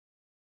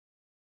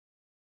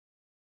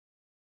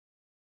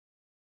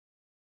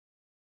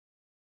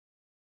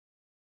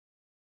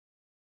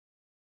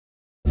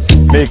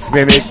Mix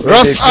me, mix me.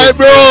 Ross I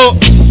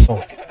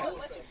bro.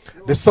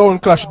 The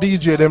Sound Clash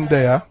DJ them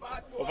there.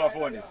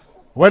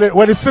 When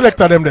the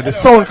selector them there, the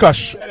Sound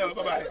Clash.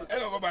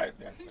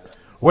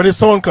 When the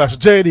Sound Clash,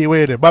 JD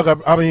where there,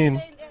 I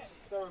mean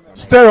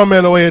STERO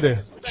MELLOW where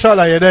there.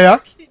 Chala you there?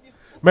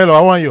 Mellow,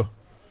 I want you.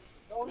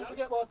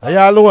 Are you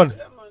alone?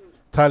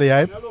 Tally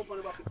hype.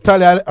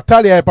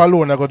 Tally hype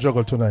alone I go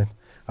juggle tonight.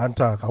 And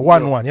talk.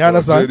 1-1. You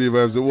understand? JD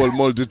VYBZ, the whole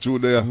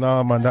multitude there.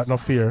 No man, that no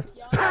fear.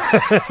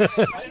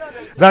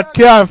 That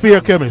can't fear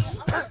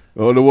chemist.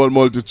 Oh, the whole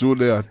multitude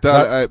there.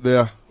 Tally hype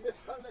there.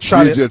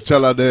 DJ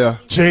Chala there.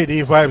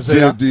 JD VYBZ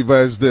there. JD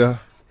VYBZ there.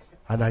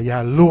 And are you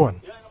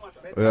alone?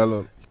 You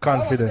alone.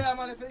 Confident.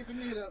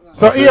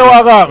 So here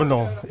what happen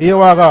now. Here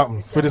what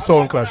happen for the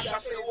Sound Clash.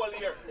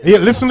 Here,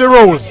 listen to the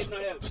rules.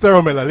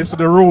 STERO MELLOW, listen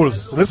to the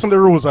rules. Listen to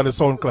the rules of the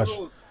Sound Clash.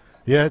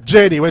 Yeah,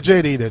 JD, where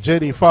JD there?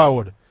 JD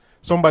forward.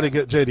 Somebody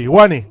get JD.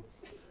 Wani,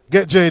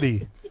 get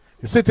JD.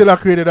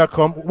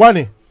 Citylockradio.com.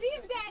 Wani.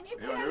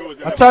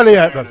 I tell you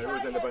that.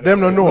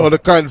 Them don't know. Oh, the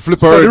kind flip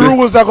so already. the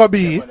rules are going to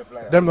be,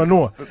 them don't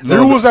know. The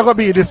rules are going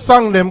to be, the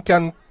song them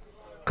can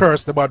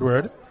curse the bad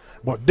word,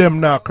 but them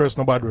not curse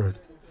no bad word.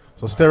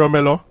 So STERO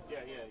MELLOW,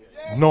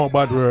 no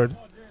bad word.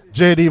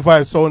 JD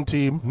VYBZ Sound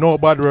Team, no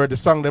bad word. The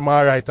song them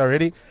alright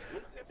already,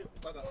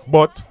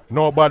 but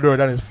no bad word.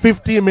 And it's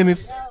 15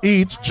 minutes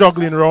each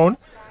juggling round.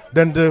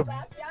 Then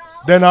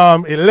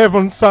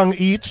 11 song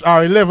each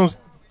or 11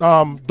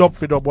 dub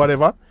for dub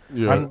whatever.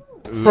 Yeah. And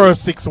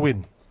first 6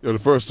 win. Yeah, the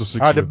first to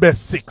 6 are the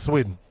best 6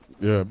 win.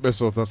 Yeah,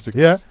 best out of 6.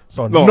 Yeah.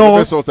 So no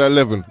best out of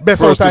 11.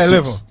 Best out of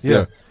 11.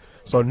 Yeah.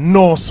 So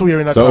no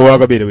swearing at all. So who are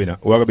gonna be the winner?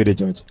 Who are gonna be the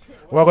judge?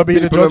 Who are gonna be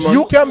the judge?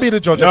 You can be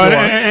the judge.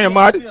 No,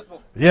 mad.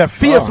 Yeah,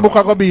 Facebook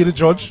are gonna be the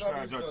judge.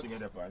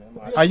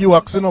 Are you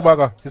asking no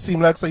bagger? You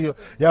seem like so you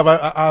have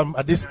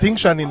a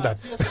distinction in that.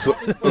 So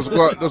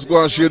let's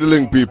go and share the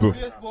link, people.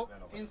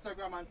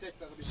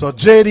 So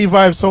JD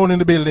VYBZ Sound in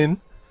the building.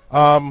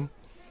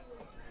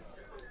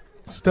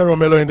 STERO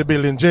MELLOW in the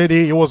building.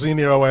 JD, he was in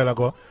here a while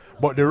ago.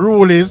 But the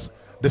rule is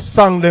the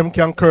song them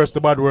can curse the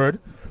bad word.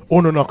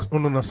 Uno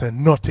no say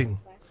nothing.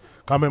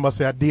 I remember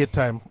say at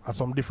daytime at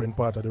some different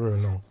part of the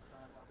world now.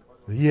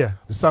 Yeah,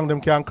 the song them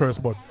can curse,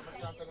 but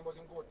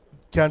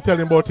can tell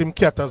him about him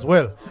cat as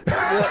well.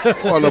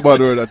 All about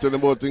word. I tell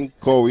him about him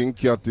cow, him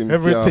cat, him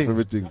everything. Calf,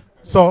 everything.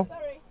 So,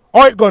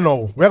 how it go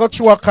now? We're going to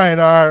show a kind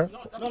of...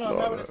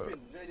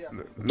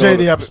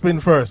 JD up spin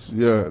first.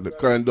 Yeah, the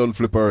kind done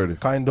flip already.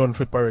 Kind done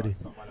flip already.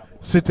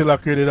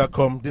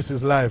 Citylockradio.com. This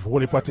is live.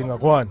 Holy Patting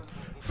go on.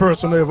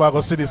 First, you know, if I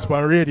go see this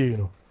on radio, you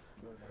know.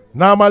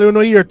 Normally, you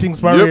don't hear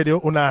things on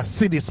radio, you don't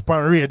see this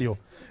on radio.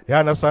 You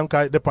understand?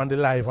 Because it depends on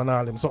the live and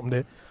all them. Something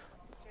there.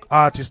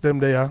 Artists them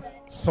there.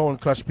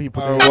 Sound Clash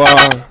people.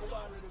 War.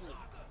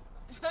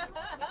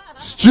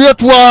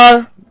 Straight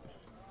war.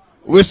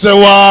 We say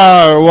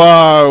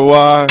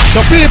war.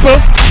 So people,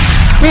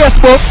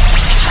 Facebook,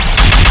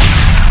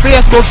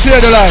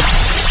 share the live.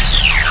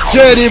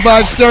 JD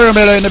VYBZ STERO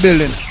MELLOW in the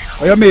building.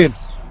 What you mean?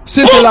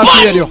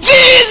 Citylockradio.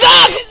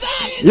 Jesus!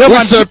 Yeah, we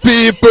say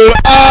people,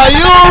 are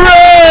you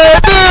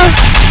ready?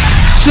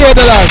 Share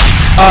the live.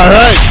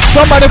 Alright.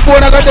 Somebody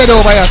phone I got dead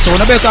over here, so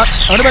I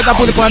better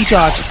put it on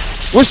charge.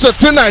 We say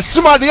tonight,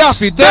 somebody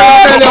happy. STERO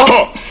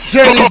MELLOW,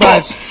 JD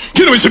VYBZ.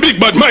 You know it's a big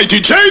bad mighty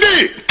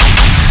JD.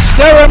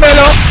 STERO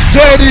MELLOw,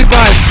 JD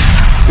VYBZ.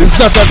 It's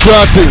not a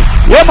draw thing.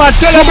 Yeah man,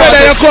 tell your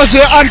brother you cause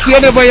your auntie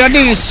and over your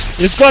niece.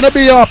 It's gonna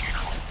be up.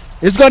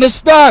 It's gonna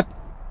start.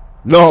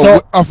 No, so,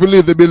 I have to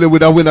leave the building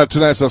with a winner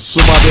tonight, so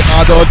somebody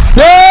are dead.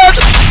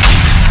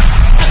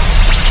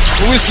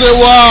 We say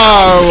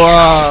war.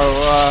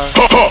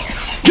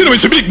 You know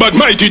it's a big bad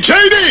mighty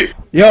JD.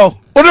 Yo.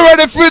 Are you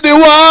ready for the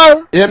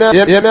war?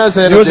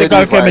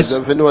 Musical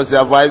chemist.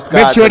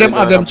 Make sure them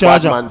have them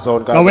charger.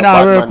 Now when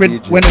I work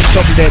with when it's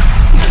something dead.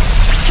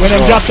 When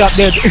them drop that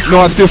dead.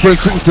 No, a different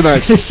thing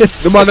tonight.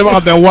 The man them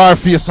have their war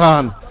face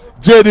on.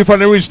 JD from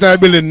the original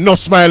building, no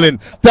smiling.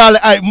 Tell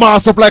I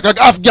mass up like a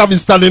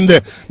Afghanistan in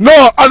there.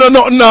 No, I don't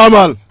know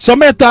normal. So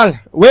metal,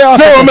 where are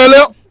STERO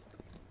MELLOW?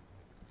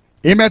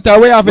 He metal,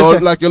 where are you?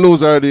 Like you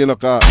lose already in a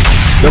car.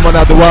 The man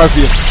have the war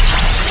face.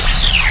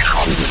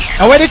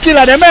 And where the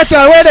killer, the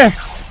metal, where they?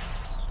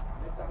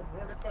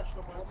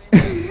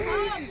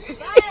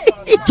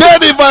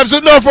 JD VYBZ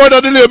with no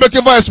further delay, make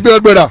your voice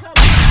build, brother.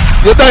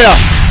 You there?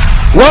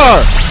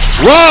 War.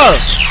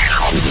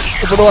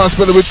 If you don't want to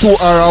spell it with 2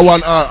 R or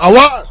 1 R. A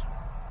war.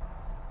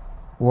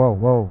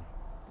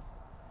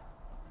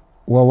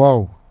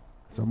 Wow.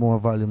 Some more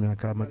volume here,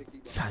 because I'm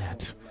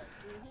tired.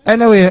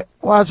 Anyway, I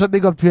want to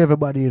big up to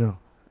everybody, you know.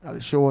 The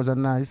show was a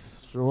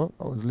nice show.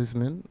 I was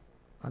listening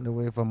on the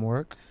way from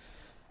work.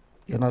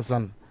 You know,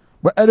 son.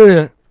 But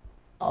anyway,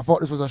 I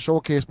thought this was a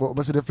showcase, but when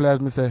I see the flares,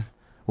 I say,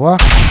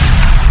 what?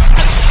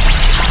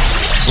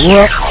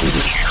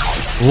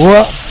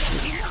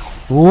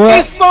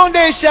 This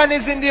foundation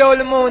is in the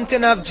holy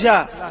mountain of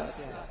Jah.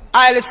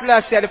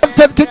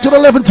 Kick to the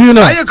 11 to you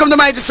now. Here come the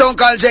mighty song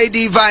called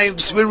JD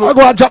VYBZ. I'll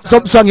go and drop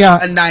some song here.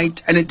 A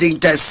night, anything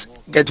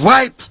test, get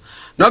wiped.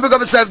 Now pick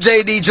up yourself,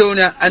 JD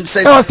Jr. and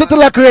say, oh,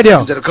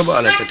 Citylockradio. Come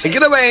on, let's take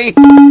it away.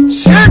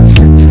 Shit.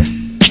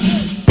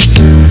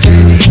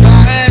 JD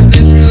vibes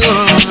and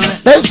rule.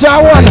 There's your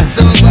one.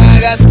 So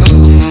I got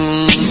school.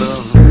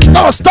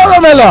 No, STERO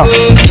MELLOW.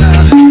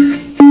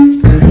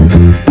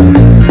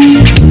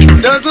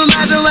 Doesn't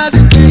matter what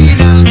the day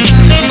down,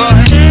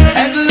 boy,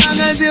 as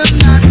long as you're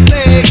not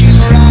playing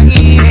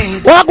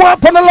right.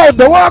 Walk one on the life,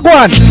 the walk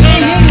one.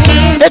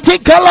 They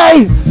take a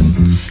life.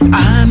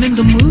 I'm in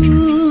the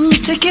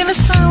mood, taking a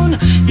sound.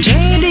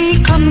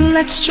 JD, come,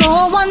 let's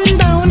throw one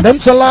down. Them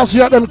till last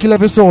year, them kill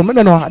every sound. I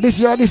don't know. This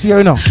year,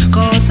 you know.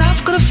 Cause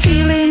I've got a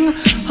feeling,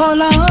 oh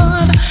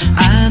Lord,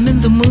 I'm in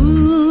the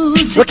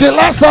mood. We kill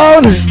last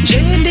sound.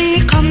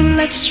 JD, come,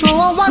 let's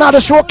throw one. Now the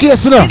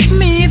showcase, you know. Give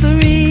me the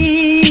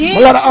ring.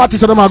 A lot of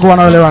artists are going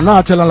earlier on. Now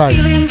I tell a lie.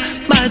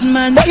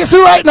 But you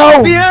see right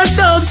now. We are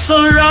done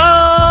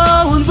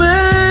surround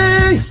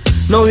way.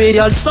 No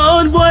real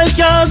sound boy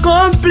can't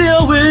come play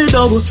with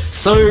them.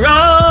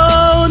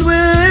 Surround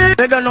way.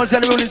 They don't know the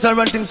rules and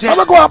run things. I'm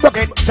going to go up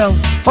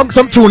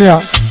some tune here.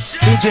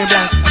 DJ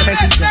Blacks, the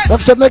messenger.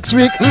 I've said next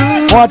week.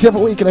 What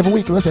every week and every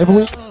week. Let's say every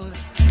week.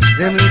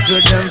 Them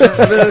little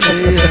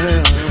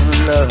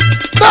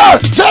no,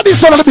 Johnny's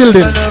son of the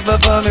building.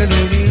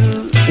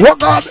 What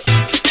God?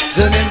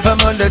 Turning from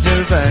Monday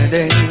till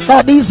Friday.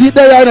 Now DC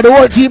there, you know, the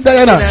whole team there,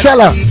 you know.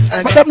 Chella.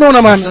 But them know,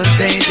 no, man. So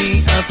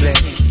JD, I play.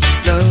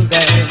 No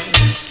guy.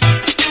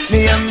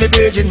 Me and the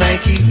Virgin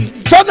Mikey.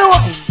 Johnny,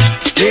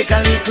 take a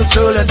little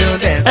stroller down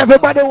there.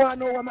 everybody want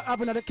to know what I'm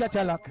having at the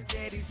catalog.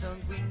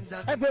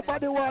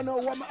 Everybody want to know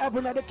what I'm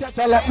having at the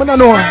catalog. I don't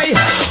know.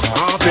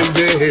 I've been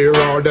there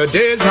all the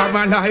days of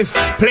my life.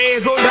 Play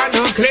good and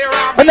not clear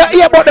up. And I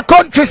hear about the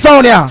country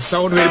sound here.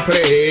 Sound will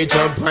play,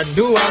 jump and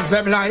do as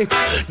them like.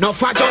 No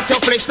for just your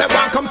flesh, they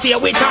want come to you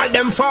with all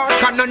them fork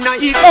and no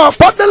knife. No,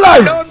 put the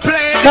line. Don't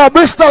play. Now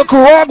Bristol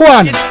crew, walk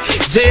one.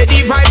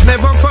 JD vibes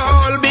never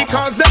fall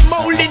because the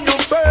molding no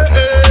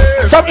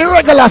burn. Some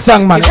irregular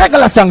song, man.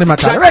 Regular song, them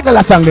at all.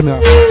 Regular song, them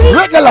here.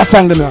 Regular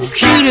song, them here.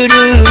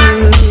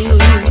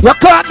 You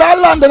caught that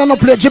London and you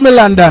play Jimmy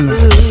London.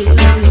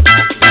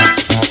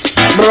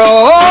 Broken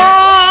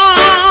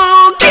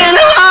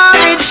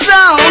hearted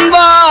sound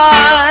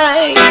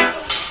boy.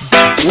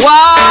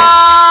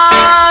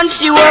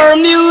 Once you were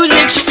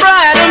music's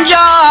pride and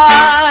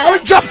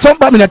joy. Drop some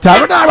bomb in the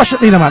town. Don't rush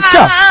it in, man.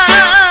 Chop.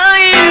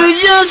 You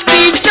just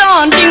keep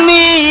taunting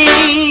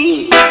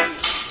me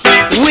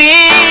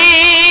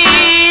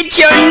with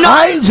your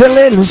noise, a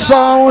little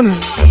sound.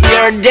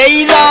 Your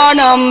days are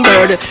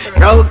numbered.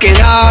 Broken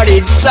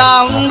hearted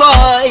sound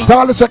boy.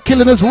 Dallas are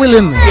killing is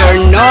willing. Your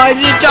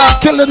noisy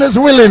talk. Killing is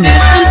willing.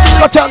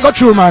 But I got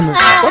you, man.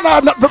 But I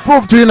have not to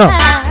prove to you now.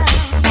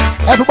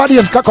 Everybody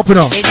else cock up, you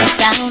know. Any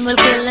sound will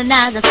kill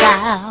another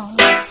sound.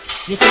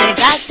 You say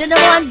got to the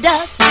one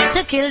dust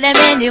to kill them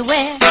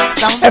anywhere.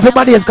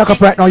 Everybody else cock up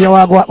right now. You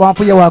want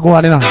to go, you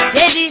know.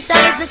 JD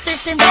sound is the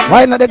system.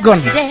 Why not the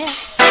gun?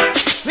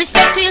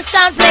 Respect to your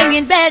sound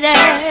playing better.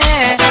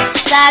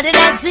 Started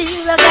at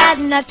zero, got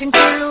nothing to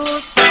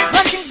lose.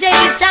 Running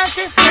JD sound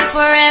system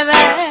forever.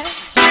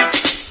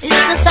 It's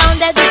the sound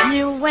that is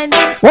new when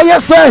what you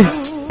say?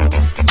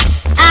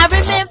 I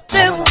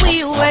remember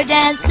we were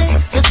dancing.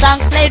 The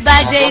songs played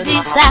by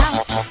JD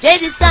Sound.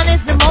 JD Sound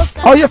is the most.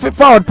 Oh, you fit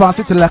forward past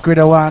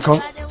Citylockradio one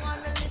come.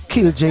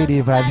 Kill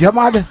JD vibes. You're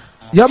mad.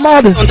 You're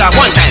mad.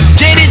 One time.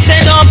 JD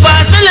said don't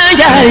pass the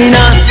line.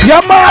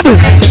 You're mad.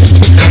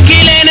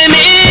 Kill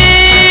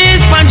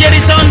enemies. From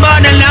JD Sound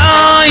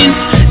borderline.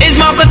 It's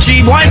Marco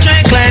 3 boy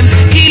try climb.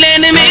 Kill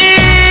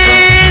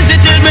enemies.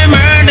 It will be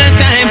murder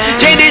time.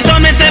 JD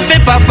Sound me say fi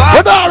papa.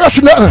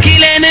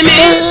 Kill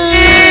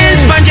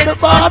enemies. From JD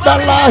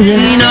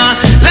borderline.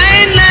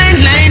 Line.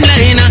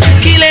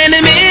 Kill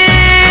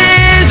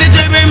enemies. It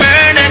will be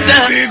murder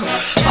time.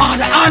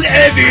 Hard and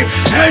heavy.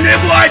 Any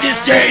boy this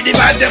JD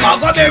vibe them a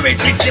go very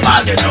 60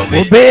 man they know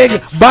me.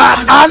 Big,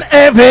 bad and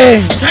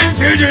heavy. Send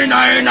for the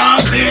 9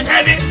 and clean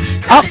heavy.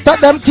 After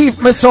them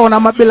teeth me sound,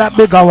 I'm a be like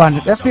bigger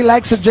one. They feel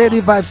like some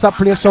JD vibes stop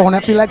play sound. I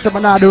feel like some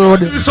another road.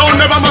 Sound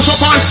never must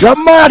up on. You're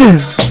mad.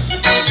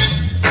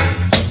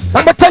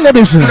 Let me tell you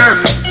this.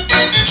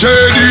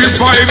 JD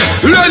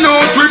vibes, let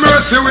out with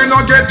mercy, we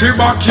not get it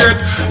back yet.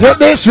 You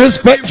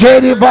disrespect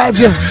JD vibes,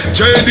 yeah.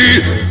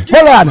 JD.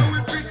 Hold on.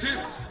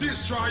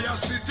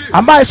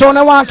 And my son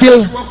I want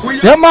kill.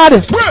 You're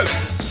mad.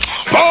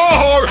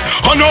 Power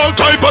on all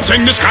type of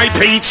thing, the sky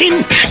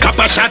preaching,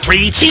 copper shot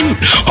reaching,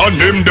 on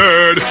him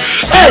dead.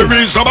 Hey.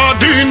 There is a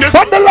body in the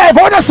from the life,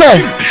 what I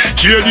say?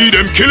 JD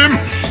them kill him,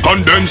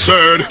 and then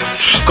said,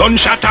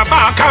 gunshot a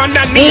back on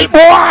the knee.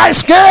 Boy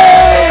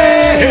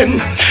skin.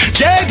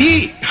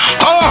 JD,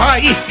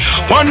 I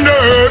wonder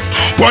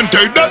if one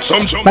day that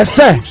some but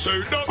say,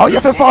 oh you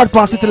feel forward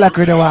past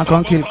Citylockradio one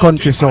can kill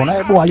country sound.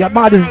 Hey boy, you're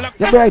mad.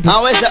 You're right.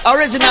 How is the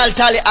original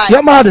tally eye?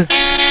 You're mad.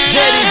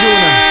 JD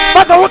Jr.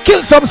 But I will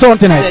kill some sound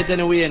tonight. Say it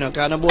anyway, no,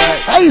 kind of boy.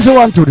 I easy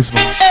one to this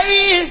man.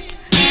 Hey,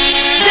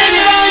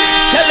 JD Vibes,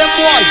 tell them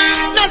boy,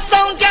 no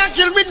sound can't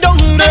kill me down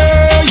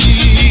there.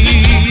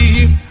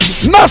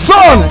 No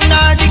son,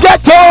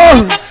 get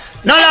on.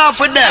 No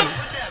laugh with them.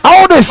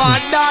 How this?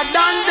 Badder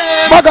than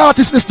them. Bag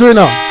artist is doing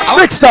now.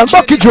 Brixton,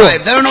 Bucky Joe. They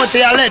don't know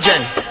say a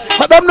legend.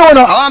 But them know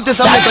now. I want to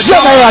say like a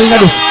general in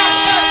this.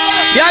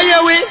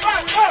 Yeah, we.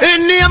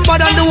 In name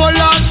bad on the whole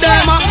lot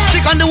them.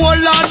 Sick on the whole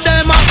lot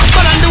them.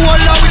 Bad on the whole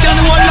lot, we on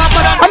the whole lot.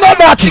 I know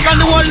that.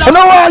 I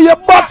know why you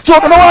back tune.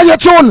 I know why you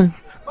tune.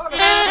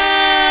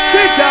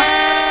 Sit ya.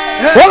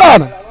 Hold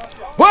on.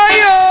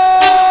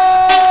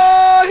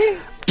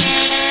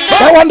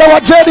 I wonder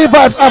what JD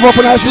vibes have up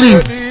in our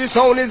sleeve. The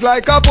sound is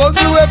like a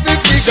puzzle with a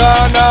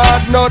figure,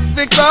 not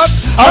fi crack.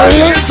 A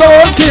real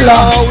soul killer.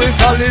 Always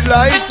solid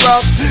like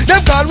rock.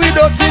 Them call we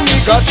dirty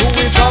nigga to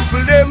we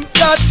trample them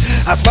flat.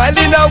 A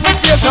smiling out with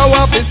face, how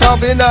off is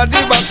stomping at the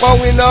back. But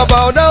we no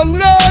bow down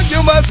low, you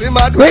must see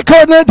mad. We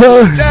couldn't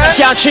do. I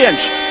can't change.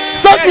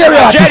 Something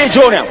area. Jerry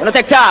Junior, we don't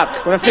take talk,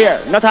 we don't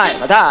fear, no time,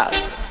 no talk.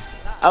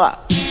 Awa.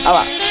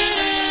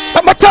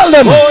 I'ma tell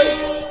them.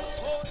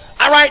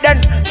 Alright then,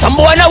 some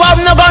boy no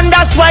have no gun,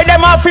 that's why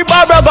them have free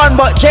borrow gun.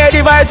 But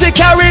JD VYBZ we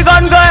carry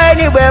gun, go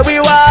anywhere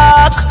we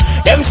walk.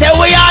 Them say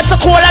we are to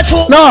call a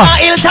truth. No,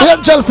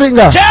 angel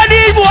finger.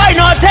 JD boy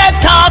no take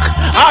talk.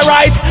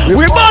 Alright,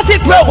 we boss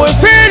it where we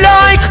feel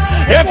like.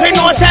 If you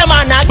know say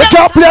man, we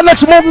can't play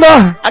next move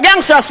now. A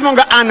gangster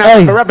smonger and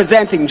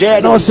representing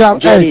JD. No, Sam,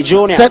 JD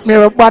Junior. Set me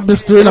a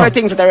badness to you now.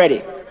 Everything's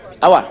ready.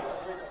 Awa.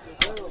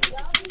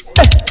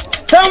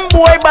 Some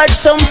boy bad,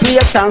 some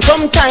place and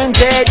sometimes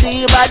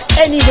JD bad.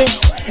 Anyway,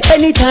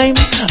 anytime,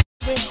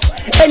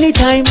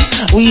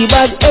 we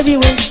bad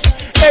everywhere,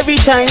 every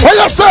time. What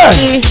you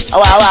say?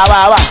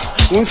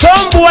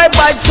 Some boy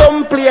bad,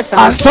 some place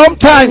and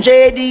sometimes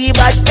JD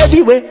bad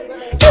everywhere,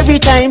 every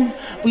time.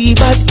 We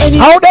bad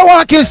anyway. How they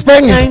want to kill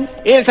Speng?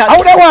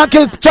 How they want to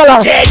kill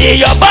Chala?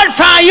 JD, you bad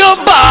from you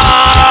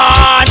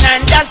born,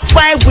 and that's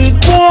why we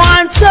go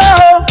on to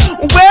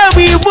where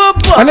we were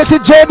born. And this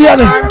is JD and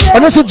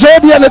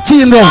the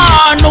team then.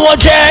 Oh no,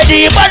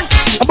 JD, but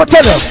I'm gonna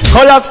tell you.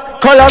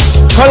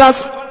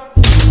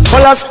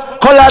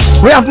 Colors.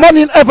 We have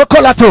money in every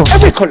color too.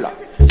 Every color.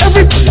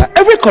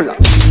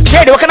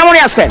 JD, what kind of money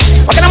I spend?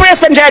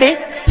 JD?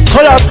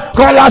 Colors.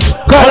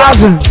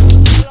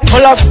 What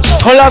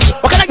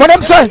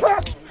them say?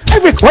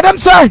 What them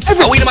say?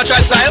 Are we in my try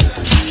style?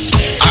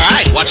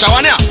 Alright, watch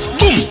out now.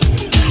 Boom.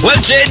 Well,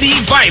 JD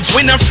VYBZ,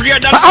 we not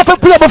afraid of. I have to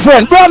play my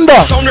friend, Brando.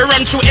 Sound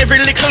run through every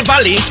little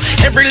valley.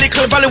 Every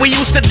little valley we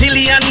used to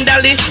dilly and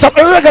dally. Some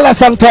regular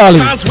song tally.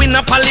 Cause we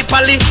not pally.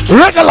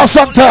 Regular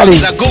song tally.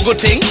 It's a Google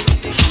thing.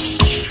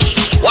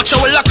 Watch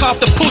how we lock off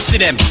the pussy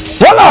them.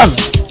 Hold on.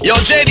 Yo,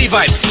 JD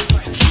VYBZ.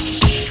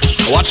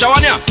 Watch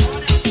out now.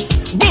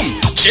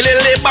 Boom.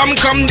 Chillily bam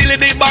come dilly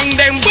bang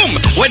then boom.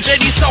 When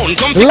JD sound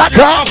come lock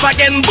off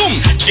again boom.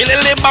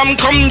 Chillily bam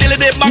come dilly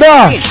bang.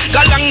 No.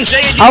 Galang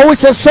JD. I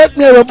always say set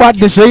me about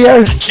this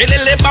year.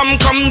 Chillily bam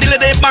come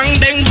dilly bang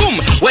then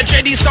boom. When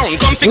JD sound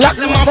come lock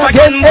them off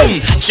again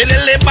boom.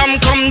 Chillily bam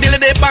come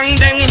dilly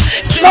bang then.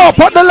 No,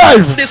 put the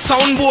live. The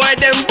sound boy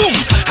then boom.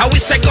 How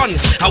we say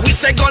guns?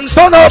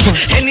 Turn up.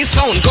 Any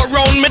sound go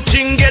round me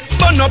thing get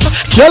burn up.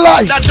 You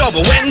like that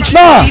double when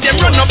no. them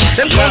run up.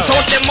 Them count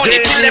out them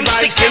money till them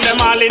sick. Them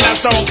all in a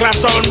sound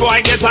class sound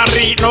boy get a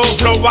read no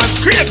flow and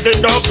crazy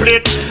no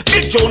plate.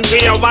 Big tune for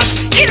your one.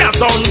 In a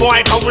sound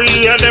boy come we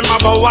hear them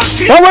about what.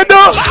 What we do?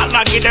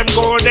 I'll give them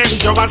go them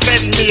job and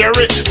send me a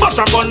rip. But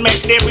I gon'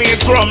 make the place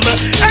crumble.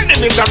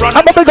 Enemies are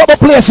running. I'm a big up a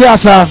place here,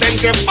 sir. Then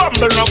they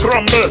fumble no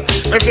crumble.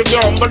 If you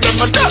humble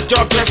them a dust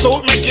your place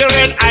out make your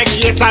head I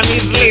get and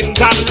his lint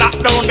and lock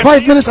down the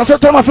 5 minutes I said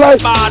turn my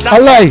flight. I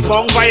lie.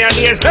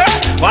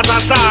 What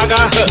a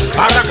saga.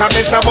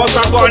 Arakamisa was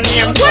a gun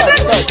name.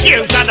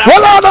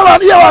 Hold on,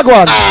 man. Here I go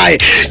on. Aye,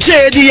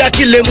 JD I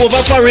kill him over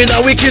foreign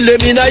and we kill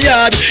him in a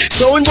yard.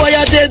 Sound boy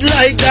a dead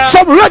like that.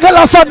 Some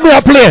regular song me a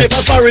play.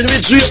 Over foreign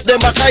we drape them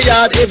back a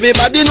yard.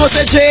 Everybody knows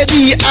a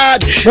JD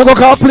hard. You go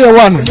can play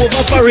one.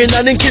 Over foreign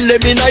and then kill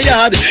him in a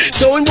yard.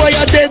 Sound boy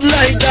a dead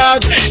like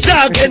that.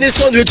 Dog any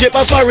sound we drape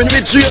a foreign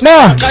we drape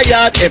back a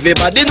yard.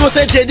 Everybody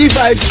knows a JD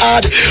VYBZ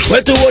hard.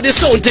 Well to what the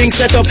sound thing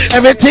set up.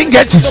 Everything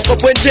get buck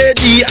up when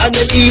JD and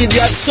them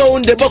idiot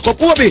sound they buck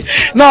up Obi.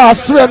 No, I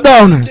swear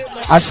down.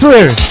 I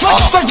swear.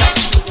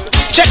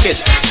 Check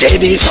it.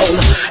 JD sound.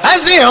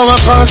 As the hour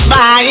pass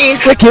by,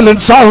 we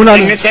killing sound and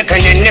in a second,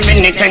 in a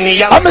minute, and the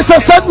I'm Mr.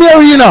 Set me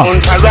arena.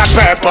 For a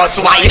purpose,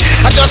 why?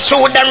 I just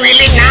show them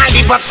really now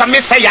give up, so me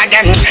say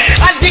again.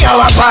 As the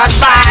hour pass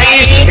by,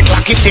 the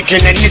clock is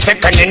ticking in a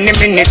second, in a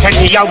minute, and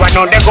the hour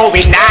now they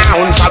going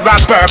down for a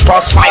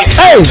purpose, why?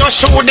 Hey,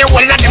 just show the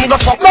whole of them go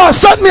fuck. No,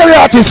 Set me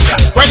artist.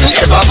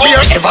 Whenever,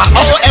 wherever,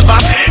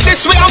 however,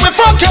 this way we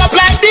fuck you up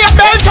like the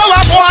belt of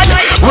a boy.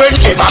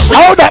 Whenever,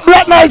 how that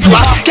Black Knight?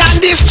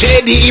 Can this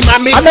JD,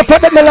 mommy? I'm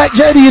for them like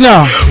JD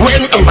now.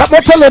 I'm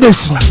gonna tell you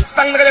this. And the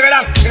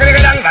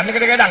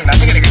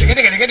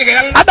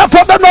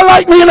for them not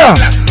like me now.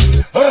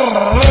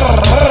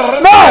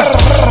 No.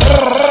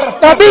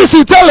 Now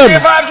BC, tell him.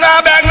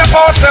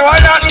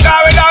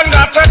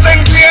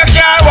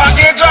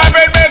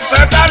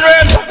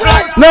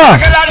 No.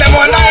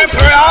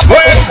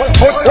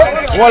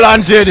 Hold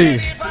on,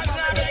 JD.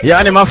 Yeah,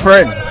 I'm my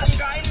friend.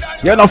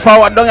 You know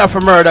forward down here for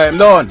murder him,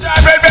 don't?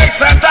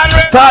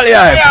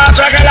 Talia.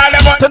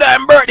 Today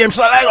I'm birthday, him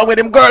so I like with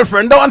him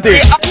girlfriend, don't he?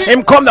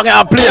 Him come down here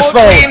and play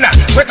song.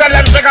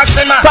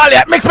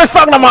 Talia, mix me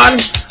song, man.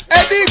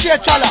 Hey DJ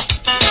Chala,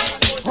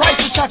 right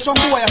to chat some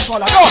boy as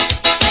well.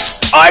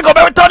 I go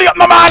back turn you up,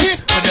 my man.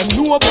 When them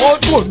know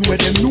about gun, when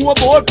them know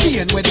about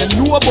pain, when them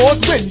know about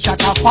when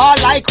shot a fall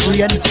like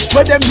rain,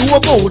 when them know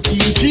about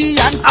TG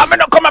and I'm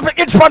gonna come up with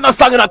each one of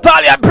song in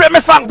Italia. Play me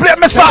song, play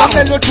me song.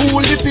 Them too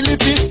lippy,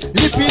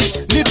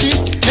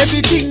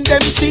 everything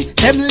them see,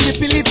 them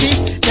lippy.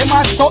 Them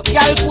a suck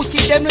y'all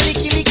pussy, them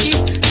licky.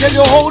 Tell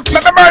you how to.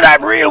 Let me murder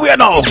him real way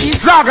now.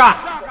 Zaga,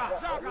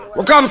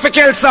 we come for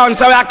kill sound,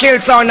 so we are kill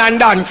sound and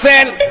done.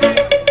 Saying,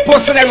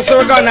 pussy them so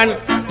we gun and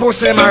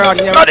pussy them around.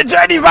 Now the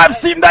JD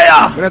Vibes team there.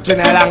 We're not doing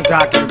a long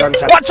talking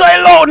gunshot. Watch your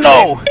loud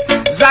now.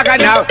 Zaga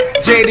now,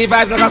 JD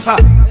Vibes like us.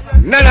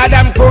 None of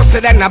them pussy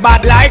them not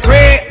bad like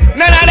we.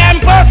 None of them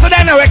pussy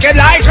them not wicked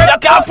like we. You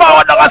can't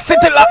forward down a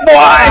city like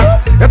boy.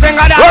 You think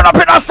of that? Run up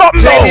in a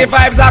something now. JD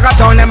Vibes Zaga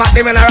town them at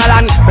the mineral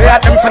and we at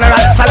them funeral.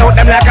 Salute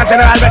them like a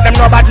general. Let them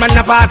know bad man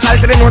the part. I'll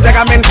tell them no take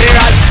a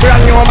material.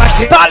 Brand new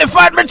machine.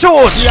 Qualified me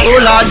choose. Oh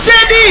Lord,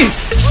 JD!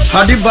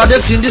 How the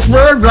baddest in this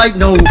world right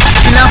now?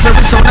 Kill off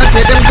every sound I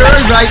tell them girl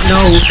right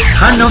now.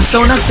 Enough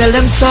sound I sell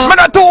them some. Man,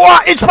 I do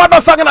each part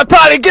of song in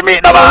Italy. Give me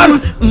the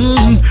man.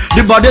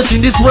 The baddest in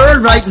this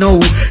world right now.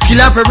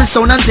 Kill off every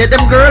sound and tell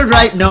them girl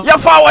right now. You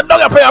forward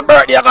down for your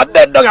birthday. You got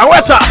dead down your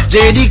west.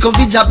 JD come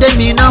fi drop them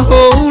in a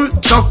hole.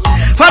 Chuck.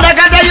 Father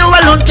God, that you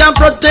alone can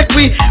protect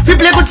we. We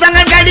play good song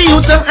and guide the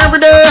youth of every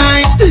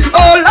day.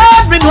 Oh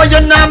Lord, me know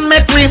you not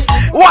make me.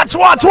 Watch.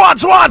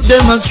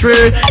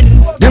 Demonstrate.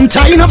 Them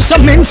tying up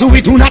some men so we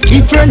do not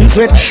keep friends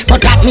with.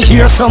 But let me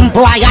hear some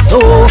boy at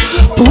all.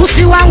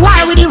 Pussy one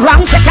why with the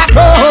wrong set of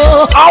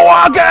go.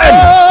 Again.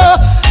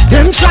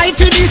 Them try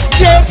to this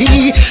Jay-Z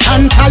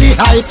and Tally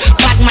hype.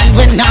 Batman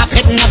when not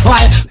hitting a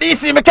fire.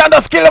 DC, me can't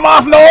just kill him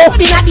off now. In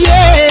the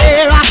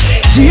air,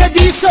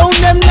 JD sound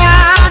them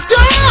not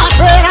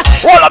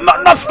well, I'm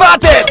not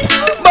started.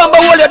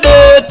 Bamba, what you do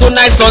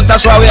tonight, son?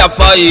 That's why we have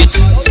fight.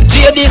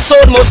 JD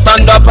sound must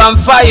stand up and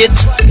fight.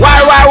 War.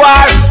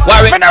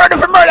 Me not ready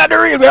for murder the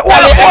real way.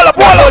 Hold up.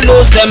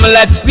 Lose them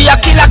left. We are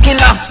killer.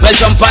 Well,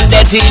 jump on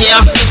that in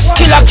ya.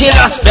 Killer.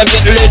 Them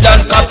get rid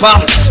and copper.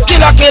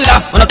 Killer.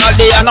 When I call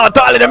the not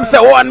all of them say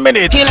 1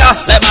 minute. Killer.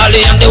 Them all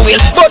in the wheel.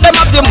 But them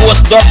have the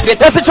most dog fit.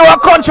 That's it, your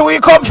country where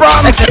you come from.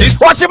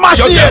 Watch your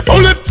machine.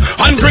 Pull it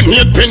and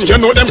grenade pin. You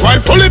know them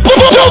quite pull it.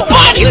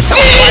 Jesus.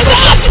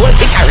 Them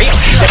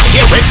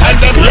get red and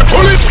them here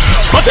pull it.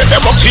 But if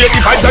them up here the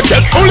vibes and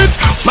get pull it.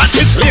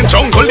 Matches lane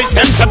jungle is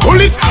them say pull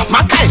it.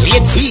 Makai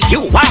late see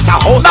you was a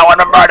house. Now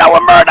when we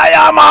murder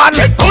ya man.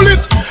 Get pull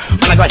it.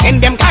 And I go send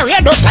them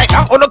career those like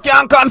oh no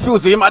can't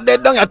confuse him. I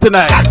dead down here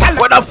tonight.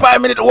 Whether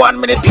 5 minutes, 1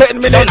 minute,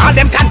 10 minutes. All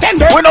them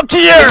contender. We don't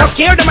care. We don't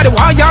care them are the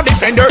warrior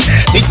defender.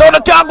 So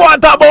they can't go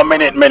and talk about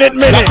minute. Black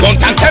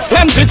don't and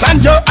flames it's on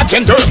your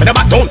agenda. Me the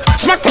back down.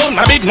 Smack down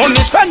my big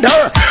money spender.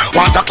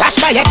 Want to clash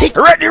my ethic.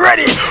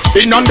 Ready.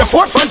 Been on the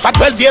forefront for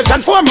 12 years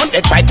and 4 months.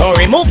 They tried to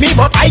remove me,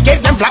 but I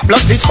gave them black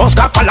blood. This first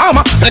got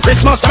Palama. And the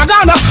Christmas to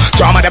Ghana.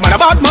 Drama them on a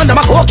bad man.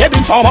 Them a coke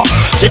informer.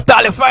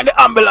 Italy find the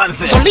ambulance.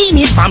 So lean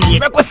it for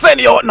me. Make we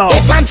send you out now. They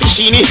plan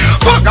Fishini.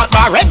 Forgot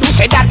my red blue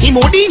said that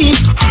Timodini.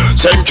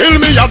 Send kill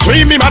me, you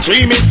dream me, my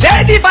dream is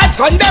JD Vibes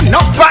gun them no.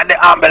 Find the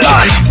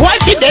ambulance. Why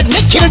he dead me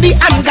kill the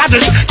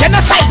ungodly.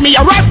 Genocide me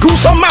a right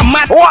gruesome man.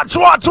 Watch.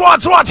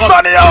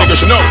 Sonny out. You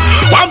should know.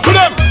 One to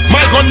them.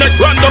 My gun make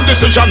random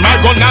decision. My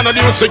gun none of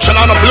the restriction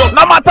on the blood.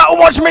 No matter how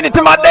much minute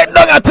him a dead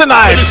down here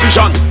tonight.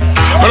 Decision.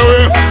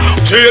 Anyway,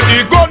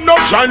 JD gun no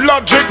giant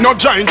logic, no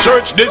giant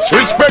church.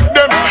 Disrespect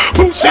them.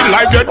 Pussy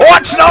like that.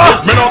 Watch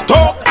now. Me not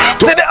talk.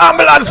 See the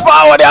ambulance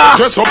forward there.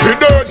 Dress up in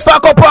dirt.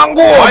 Back up and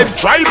go. I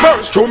try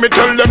first to me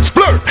tell them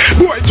splurt.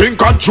 Boy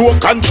think I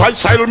joke and try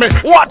style me.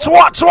 Watch.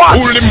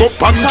 Pull him up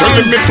and tell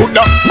him me to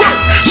the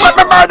let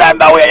me murder him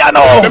the way you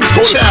know. Them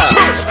skull.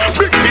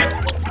 Big beat.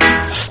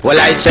 Well,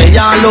 I say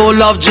y'all low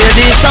love JD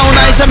sound,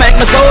 I say make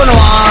me sound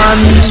one.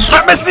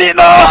 Let me see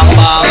now.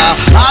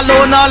 I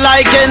don't not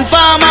like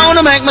farm, I wanna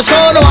make me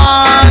sound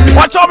one.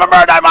 Watch out, me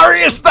murder my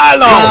real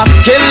style now.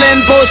 Killing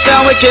pussy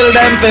and we kill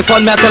them for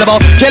fun. Me tell about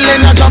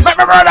killing a jump. Let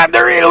me murder him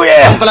the real way.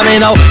 Follow me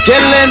now.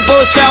 Killing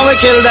pussy and we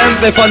kill them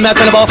for fun. Me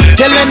tell about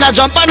killing a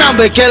jump and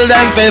we kill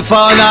them for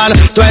fun. And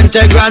 20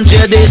 grand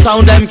JD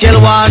sound them kill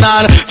one.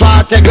 And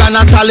 40 grand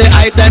and Tally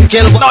hype them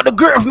kill one. No, the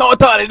grave, no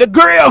Tally, the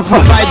grave.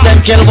 Fight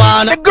them kill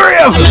one. The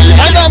grave.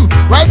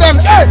 Right them,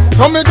 hey,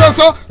 some me go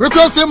so,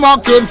 request the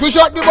Mark Twain, fish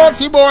out the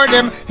bouncy board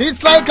them.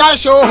 It's like a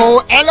show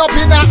ho, hell up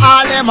in a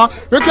Harlem.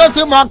 Request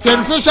the Mark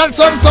Twain, fish out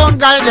some sound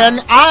guy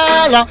then,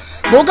 all.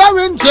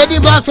 Bogarin,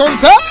 JD Vibes on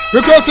sir,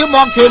 request the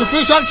Mark Twain,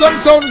 fish out some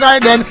sound guy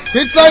then.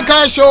 It's like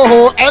a show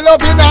ho, hell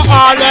up in a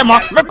Harlem.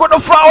 Me could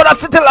have found a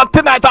Citylockradio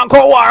tonight and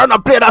go war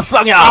and play that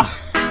song yeah.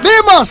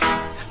 Demas.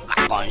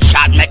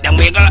 Gunshot make them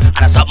wiggle,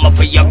 and something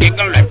for your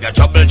giggle. If you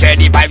trouble,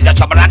 JD Vibes, you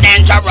trouble, and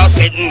dangerous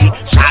sitting.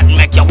 Shot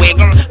make you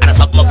wiggle, and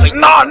something for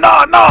no.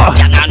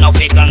 You can't no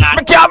figure now.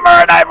 Me can't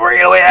murder him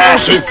real way.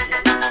 See,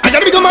 I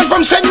The big man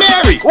from St.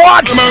 Mary.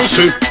 What?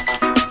 Mercy.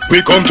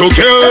 We come to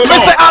kill. We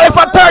say all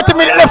for 30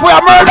 minutes left, we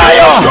are murder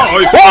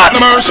you. What?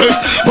 Mercy.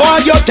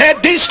 Boy, you're dead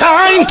this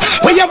time.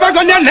 We ever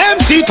gonna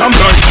MC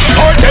Tumbler?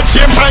 Or dead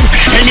same time.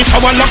 Any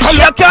someone look a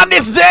look at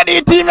this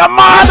JD team, your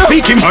man.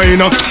 Speaking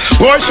mine.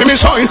 Boy, see me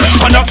sign.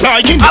 I'm not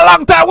liking. A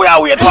long time we are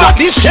waiting. Not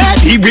this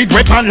JD with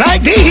weapon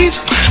like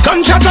this.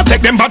 Gunshot to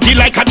take them body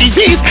like a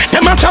disease.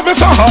 Them a travel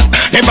so hot.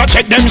 Never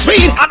check them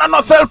speed. And I'm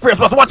not self-praise,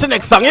 but watch the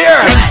next song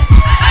here.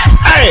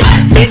 Hey,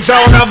 big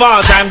sound of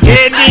all time,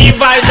 JD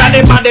vibes and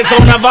the baddest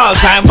sound of all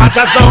time. Watch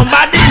a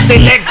somebody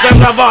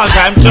selectors of all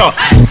time, sure.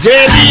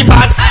 JD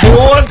bad, you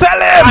won't tell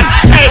him.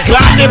 Hey,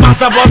 clap the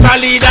master boss a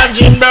lead and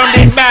Jim Brown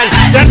the band.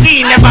 Just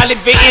he never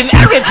live to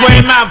inherit where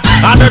him have.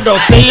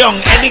 Underdog stay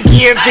young,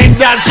 educated,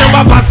 that show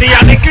up and see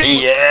and the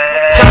cream.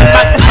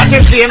 Yeah. Watch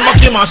his same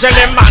Bucky Marshall,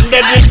 them man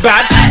dead with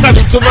bad.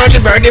 Starting to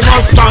bird, the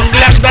most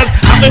spangless that.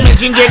 I've been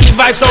making JD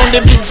vibes sound,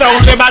 the big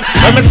sound, the bad.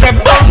 When me step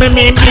down, me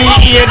mean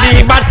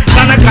B.A.D. bad.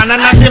 Sana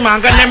not the man,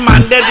 and them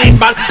man dead in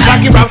bad.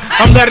 Lucky rap,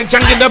 I'm the rich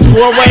and get the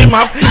poor way him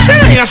up.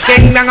 Then I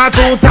sting down a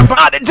two top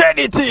of the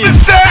JD team.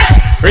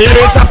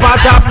 Really top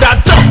that top.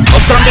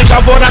 Up some big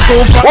for the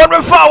two. One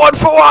way forward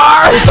for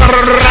war.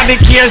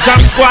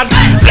 Eradication squad.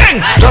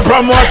 Then the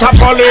promoter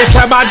police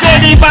about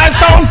JD vibes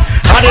sound.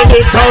 And the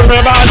big sound, me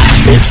bad.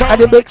 Big sound.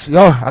 And the bigs,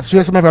 yo, I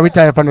swear some ever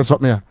retire from this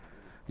up here.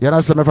 You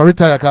know, some ever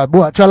retire, cause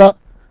boy, Chala,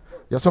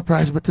 you're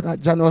surprised, but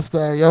tonight John was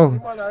there, yo.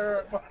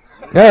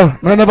 Yo,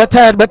 I'm never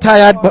tired, but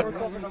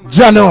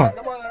Jano,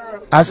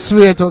 I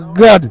swear to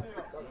God.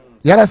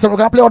 You understand? We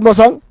can play one more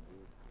song?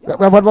 We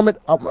have one moment.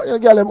 You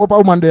get him up a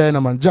woman there,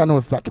 man.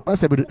 Jano, keep on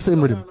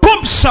same rhythm.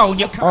 Boom sound,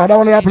 you can't. Oh, that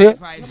one I play?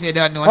 You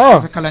don't know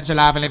what's physical and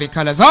live and living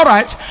colors.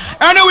 Alright.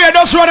 Anyway,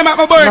 just run them at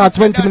my boy. Nah,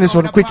 20 minutes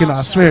run quick, you know,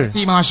 I swear.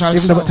 Even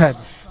the time.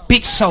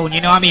 Big sound,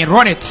 you know what I mean?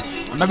 Run it.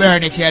 I'm gonna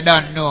burn it, you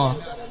don't know.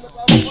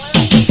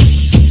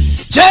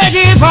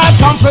 JD vibes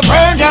on for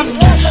burn them.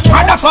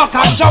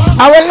 Motherfucker jump.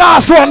 Our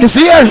last one this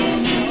year.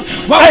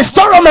 Hey,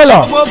 STERO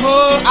MELLOW.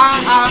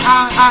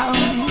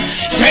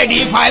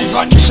 JD vibes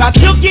gunshot.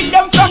 You give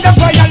them from the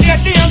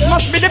violate.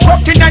 Must be the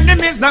fucking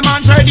enemies. The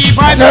man JD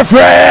vibes. My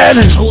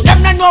friend. Show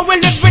them they know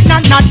we live with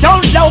none.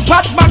 Down low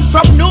Batman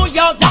from New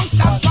York.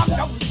 Youngsters from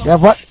down.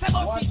 Yeah, what?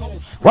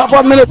 What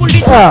 1 minute?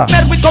 We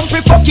come to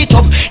fuck it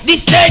up.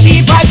 This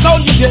JD vibes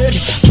sound you good.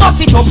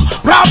 Bust it up.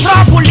 Rah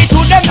rah pull it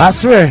to them. I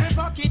swear.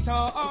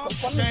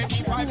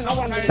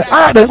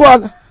 Alright then, go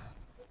on.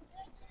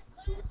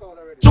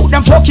 To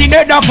them fucking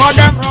head up for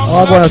them.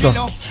 Oh, go on, sir.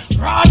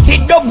 Rot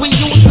it up, we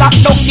use lock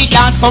down the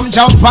dance. Some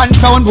jump and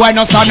sound, why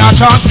no stand a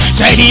chance.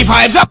 JD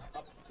vibes up.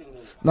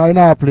 No, you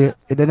know I play.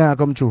 It did not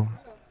come true.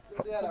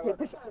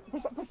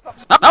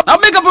 Now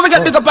big up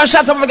and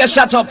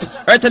shut up,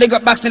 Right to the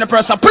gut back in the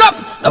person. Pull up.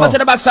 Now to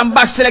the back some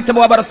back select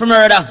boy about for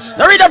murder.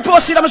 Now read that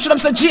post, I'm sure them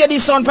say JD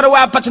sound for the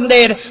wild patch and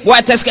dead.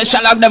 White test get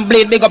shot like them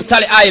blade, big up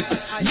tally hype.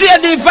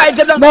 JD vibes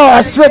them. No,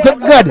 I swear to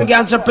God.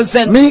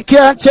 Represent. Me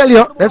can't tell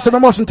you. That's what I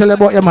mustn't tell you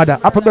about your mother.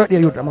 Happy birthday,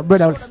 you. I'm a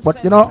brother,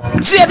 but you know.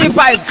 JD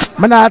vibes.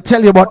 Man, I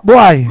tell you about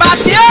boy.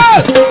 But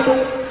yo!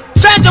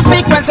 Trying to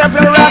frequency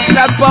play rust in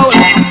that bowl.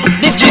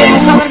 This JD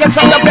sound gonna get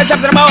some up there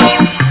chapter about.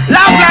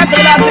 Love life for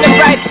the last to the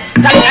right.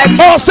 Tally hype.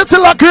 Oh,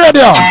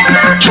 Citylockradio.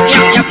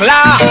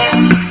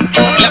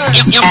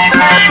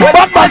 What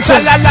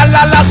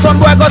la some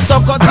boy go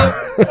suck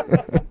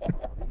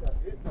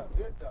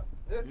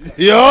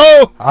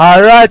Yo!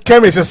 Alright,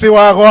 Chemist, you see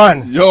what I go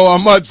on? Yo,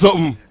 I'm mad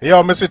something.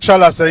 Yo, Mr.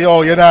 Chala say,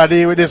 yo, you're not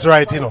dealing with this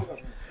right, you know.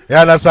 You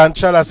understand?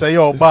 Chala say,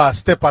 yo, boss,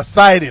 step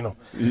aside, you know.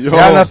 Yo. You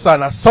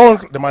understand? A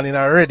sound, the man in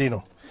a red, you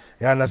know.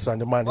 You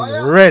understand? The man in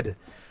a red.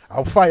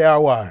 A fire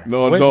war.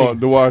 No,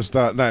 the war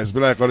start nice. Be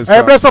like all this.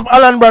 Hey, bless up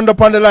Alan Brando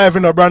on the live,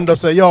 you know. Brando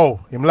say, yo,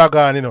 him lag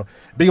on, you know.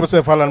 Big up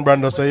yourself, Alan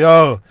Brando say,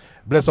 yo,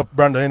 bless up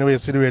Brando anyway,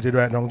 situated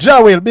right now.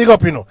 Jawil, big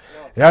up, you know.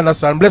 You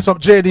understand? Bless up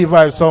JD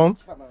Vibes sound.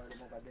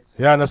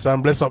 You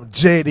understand? Bless up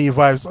JD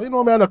Vibes. So, you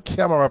know, me, I'm a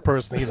camera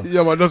person, you know.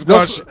 Yeah, man, just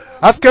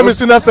ask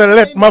Chemist, I say,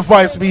 let my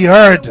voice be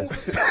heard.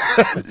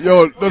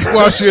 Yo, let's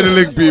go and share the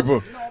link,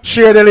 people.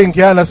 Share the link,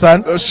 you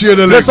understand? Share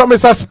the link. Bless up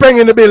Mr.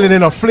 Speng in the building, you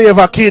know,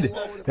 Flavor Kid.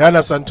 You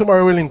understand?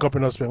 Tomorrow we link up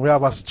in Speng. We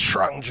have a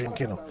strong drink,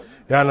 you know.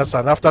 You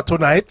understand? After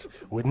tonight,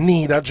 we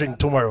need a drink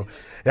tomorrow.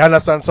 You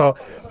understand? So,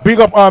 big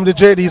up the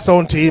JD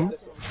Sound team.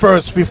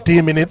 First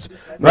 15 minutes.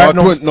 Right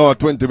now,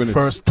 20 minutes.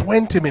 First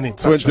 20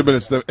 minutes. 20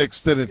 minutes. They've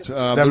extended.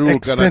 The rule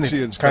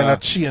kind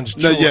of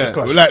changed. No, yeah,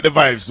 we like the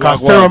vibes. Because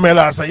STERO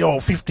MELLOW say, yo,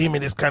 15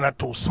 minutes kind of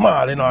too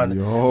small, you know. And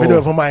we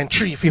don't even mind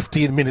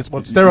 15 minutes.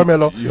 But STERO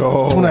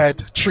MELLOW,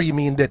 tonight, 3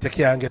 mean that you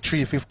can't get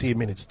 15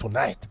 minutes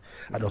tonight.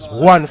 And just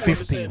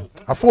 1:15.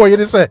 Before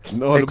you say,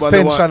 no,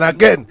 extension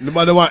again. The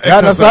man want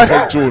exercise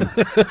some tune.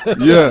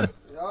 Yeah.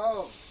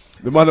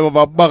 The man have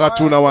a bag of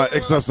tune, I want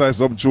exercise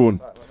some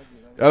tune.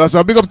 And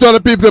so big up to all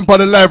the people on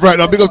the live right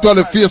now. Big up to all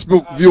the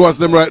Facebook viewers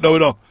them right now, you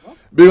know.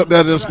 Big up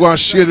there, just go and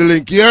share the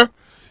link here.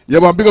 Yeah,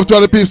 man, big up to all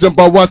the people on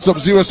WhatsApp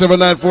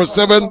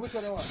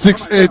 07947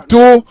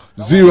 682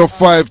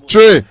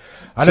 053.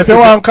 And if you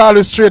want to call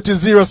us straight to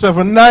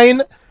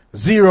 079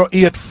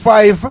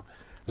 085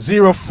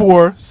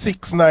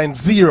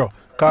 04690.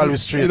 Call me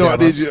straight. You know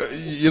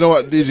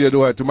what, DJ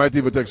do it. You might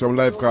even take some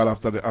live call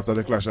after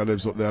the clash and them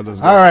something else.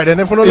 Alright, and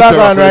if you don't log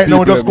on right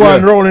now, just go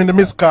and roll in the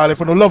missed call. If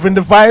you're not loving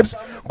the vibes,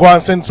 go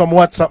and send some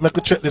WhatsApp. Make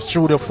you check this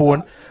through the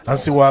phone and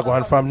see what going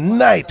on. From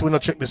night, we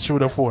not check this through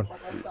the phone.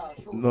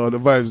 No, the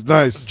vibes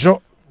nice.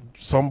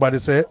 Somebody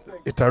say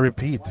it a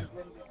repeat.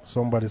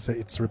 Somebody say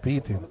it's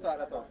repeating.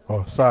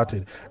 Oh,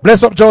 sorted.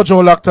 Bless up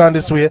Jojo locked on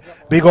this way.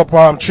 Big up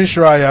Trish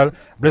Royal.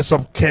 Bless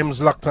up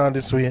Kems locked on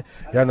this way.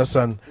 You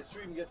understand?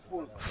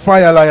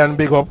 Fire Lion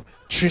big up.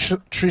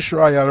 Trish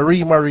Royal.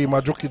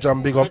 Rima Juki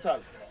Jam big up.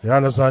 You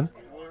understand?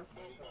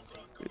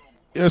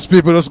 Yes,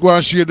 people, just go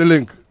and share the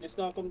link.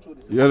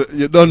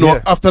 You don't know,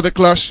 after the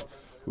clash,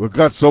 we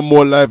got some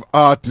more live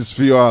artists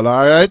for you all,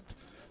 alright?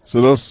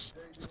 So just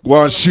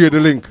go and share the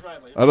link.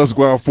 And just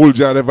go and full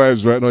jar the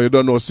vibes right now. You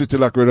don't know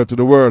Citylockradio to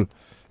the world.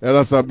 And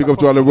that's big up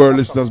to all the world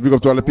listeners. Big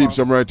up to all the peeps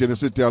from right here in the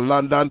city of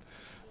London.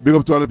 Big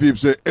up to all the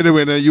peeps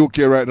anywhere in the UK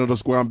right now.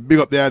 Just go and big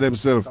up there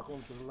themselves.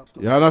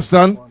 You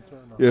understand?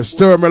 Yeah,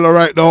 STERO MELLOW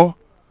right now.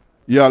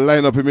 Yeah,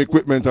 line up him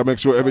equipment and make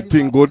sure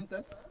everything good.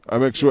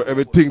 And make sure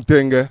everything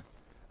thing. And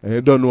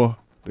you don't know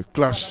the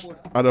clash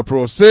and the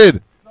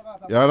proceed.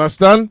 You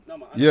understand?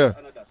 Yeah.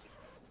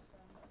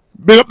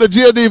 Big up the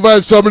JD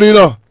Vibes family, you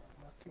know.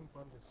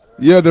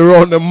 Yeah, they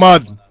run the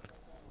mad.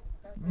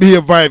 Be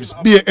a vibes,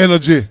 be a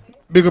energy.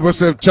 Big up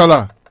yourself,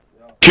 Chala.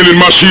 Killing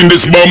machine,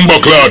 this bomber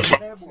cloud.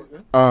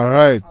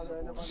 Alright.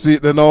 See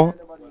it there now?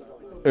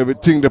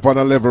 Everything up on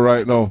a level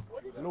right now.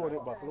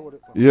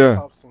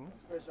 Yeah.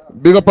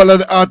 Big up all of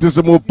the artists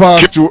that move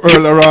past you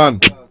earlier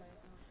on.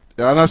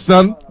 You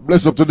understand?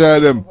 Bless up to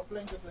them.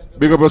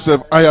 Big up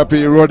yourself,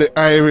 IAP, Roddy,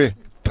 Irie,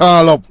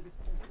 Tall up.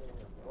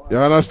 You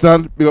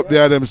understand? Big up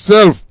there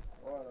themselves.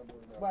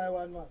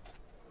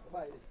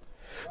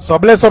 So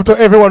bless up to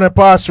everyone that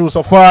passed through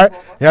so far.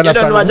 You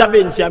understand?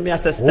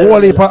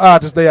 Whole heap of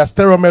artists there.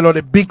 STERO MELLOW,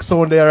 the big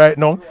sound there right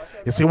now.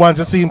 You see, once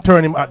you see him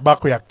turn him at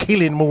back, we are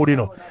killing mood, you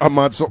know. I'm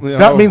at something.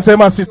 That means they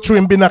must see through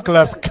him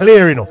binoculars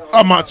clear, you know.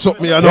 I'm at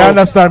something, you know. You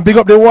understand? Big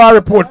up the War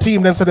Report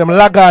team. Then say them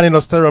log on, you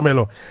know, STERO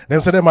MELLOw. Then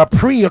say them a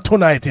pre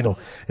tonight, you know.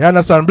 You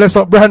understand? Bless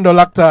up Brando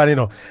locked on, you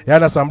know. You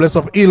understand? Bless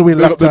up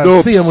Illwill locked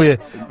on. Same way.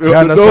 You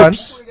understand?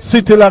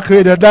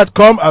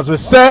 Citylockradio.com, as we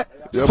say.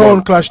 Yeah,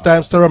 Sound Clash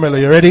time, STERO MELLOw,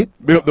 you ready?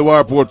 Big up the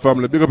Warport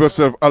family. Big up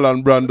yourself,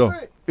 Alan Brando,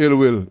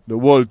 Illwill, the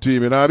whole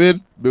team, you know what I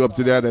mean? Big up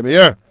to the them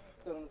here.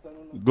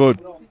 Good.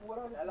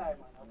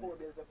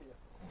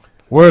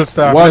 World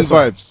Star. One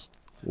vibes.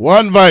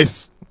 One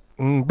vice.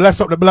 Bless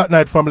up the Black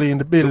Knight family in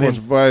the building. Too much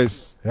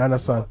vice. You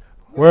understand?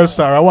 World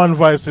Star, one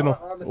vice, you know.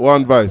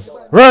 One vice.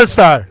 World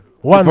Star,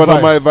 one vice. If I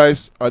know my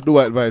vice, I do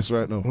white vice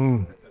right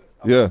now.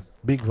 Yeah.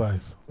 Big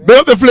vice. Big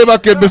up the flavor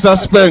kid, Mr.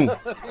 Speng.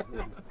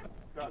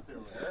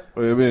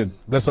 What you mean?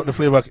 Bless up the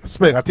flavor.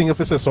 Speng, I think if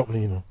you say something,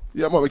 you know.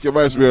 Yeah, I might make your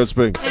vice weird,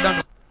 Speng.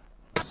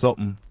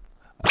 Something.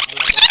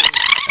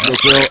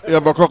 You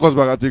have a crocus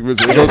bag, I think,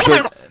 visit. You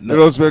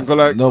don't spend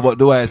like. No, but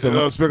do I say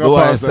if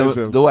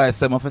I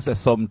say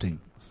something?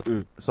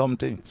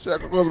 Something. Say a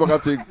crocus bag, I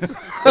think.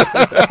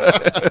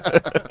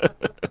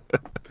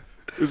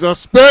 It's a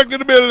spec in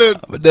the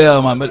building. But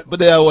there, man. But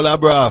there, all a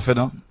braff, you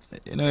know.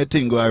 You know, your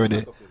thing go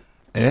already.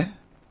 Eh?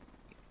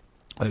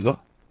 There you go.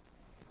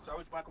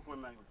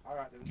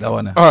 That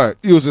one. Alright,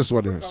 use this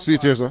one there. See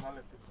it here, sir.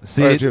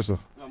 See right it here, sir.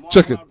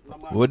 Check it.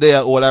 We're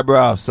there, all a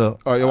braff, so.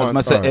 Oh, you want?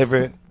 As I say,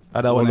 every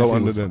other one.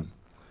 Then.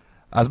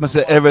 As I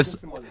say, every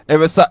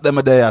sat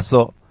them there,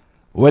 so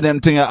when them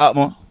things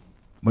happen,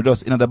 we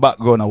just in the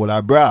background with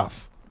our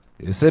braff.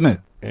 You see me?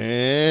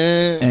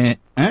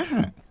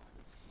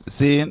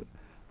 See?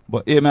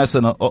 But here, I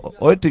say, how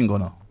you think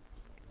gonna?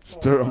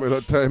 STERO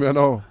MELLOW time, you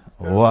know.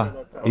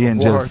 What?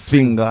 Angel War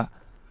finger.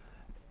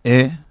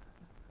 Eh?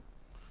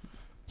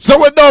 So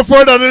we're down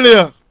further than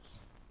here.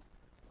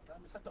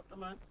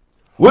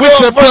 What is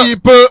your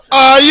people?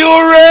 Are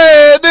you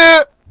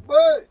ready?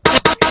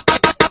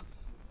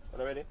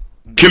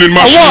 Killing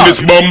machine,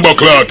 this bomber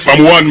cloud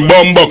from one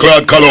bomber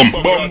cloud column.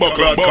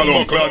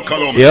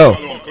 Yo.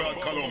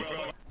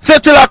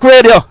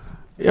 Citylockradio.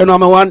 You know,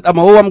 I'm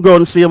a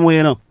homegrown same way,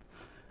 you know.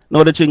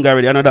 No, the thing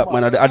already. I know that,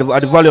 man. I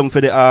the volume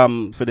for the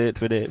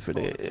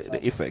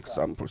effects.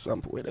 Sample.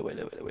 Wait.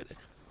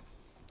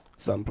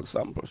 Sample.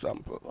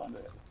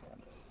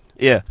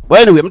 Yeah.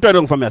 But anyway, I'm trying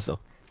to for myself.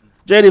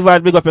 JD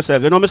Vibes, big up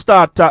yourself. You know, my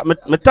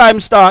time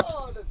start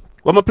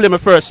when I play my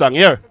first song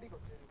here.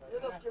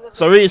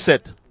 So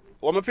reset.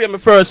 When I play my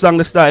first song,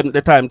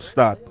 the time to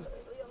start.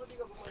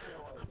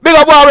 Big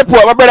up War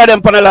Report, my brother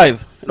them on the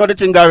live. You know the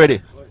thing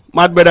already.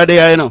 Mad brother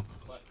there, you know.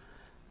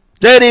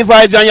 JD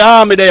Vibes and your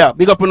army there.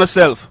 Big up on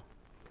yourself.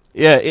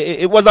 Yeah,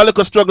 it was a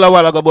little struggle a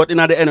while ago, but in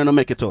the end, you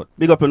make it out.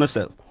 Big up on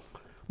yourself.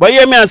 But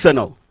hear me answer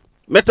now.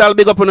 Metal,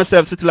 big up on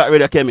yourself,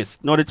 Citylockradio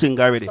chemist. Know the thing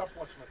already.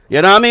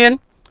 You know what I mean?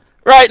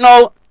 Right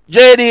now,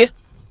 JD,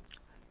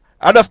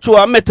 I just throw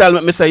a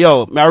metal, me say,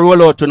 yo, me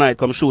roll out tonight,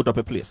 come shoot up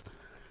a place.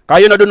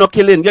 Because you don't do no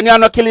killing. You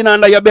don't no killing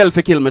under your belt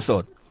for kill me,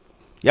 son.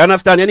 You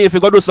understand? You need to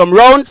go do some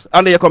rounds,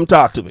 and then you come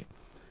talk to me.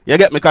 You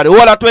get me? Because the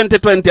whole of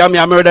 2020,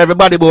 I murder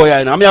everybody, boy,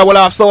 you know. I will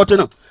have South, you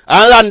know.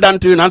 And London,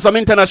 too, you know. And some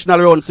international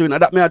rounds, you know.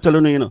 That me I tell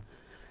you, you know.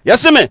 You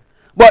see me?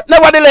 But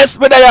nevertheless,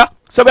 we're there.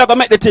 So we're going to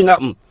make the thing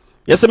happen.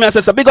 You see me? I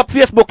say, so big up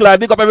Facebook Live.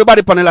 Big up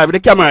everybody on the live.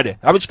 With the camera there.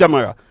 Which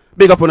camera?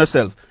 Big up on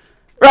yourself.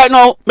 Right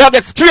now, we'll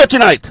get straight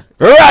tonight.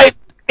 Right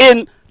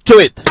into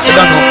it. Sit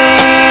down now.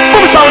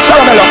 Boom, sound,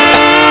 STERO MELLOW.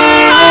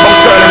 Boom,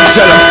 girl, let me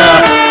tell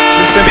her.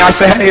 She said me, I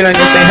say hey, and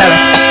you say hello.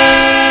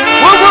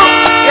 Woo, woo,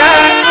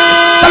 yeah.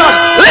 Come on.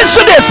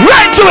 Listen to this,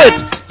 right to it.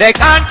 They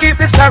can't keep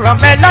the STERO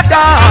MELLOW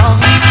down.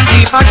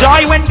 Keep a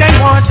joy when they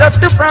want us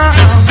to frown.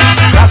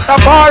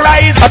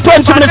 Rastafari is a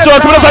 20 minutes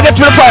short, so we don't get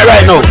to the part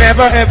right now.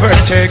 Never ever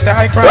take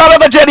that crown. Rather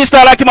than JD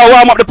style like him and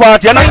warm up the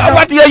party. And I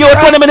want to hear you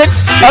 20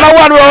 minutes and I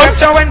one round.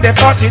 When they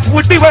thought it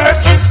would be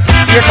worse,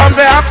 here comes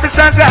the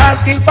officers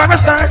asking for a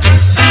search.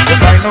 To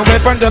find no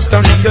weapon, just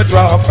don't need to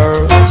draw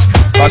first.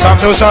 But I'm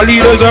no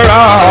leaders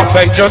around,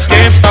 they just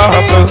can't stop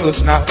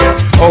us now.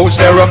 Oh,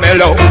 STERO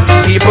MELLOW,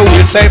 people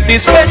will save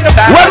this when the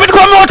back. When we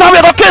come out and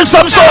we're gonna kill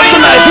some soul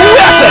tonight. Who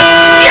is it?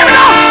 Hear me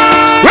now.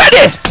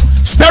 Ready?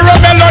 STERO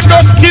MELLOW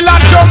does kill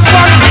and jump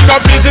from.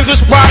 Because this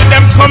is where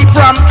them come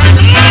from.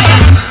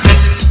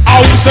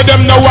 Out so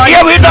them know why.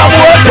 Yeah, we don't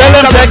want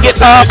tell them to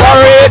get off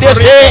our radio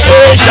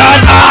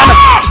station on.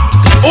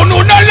 Oh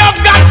no, no love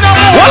got no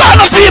more. What are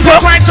the people?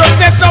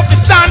 Righteousness of the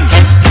stand.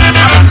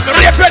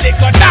 Rape ready,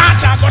 go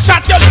dance and go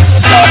shot your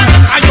little son.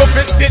 And you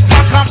feel sit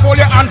back and pull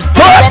your hand.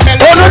 Oh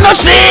no, no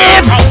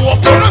seed. Oh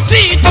no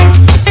seed.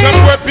 Some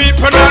poor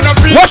people on the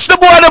free. Watch the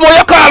boy, them boy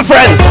you call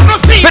friend.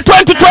 For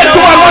 2021,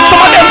 watch some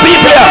of them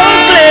people here.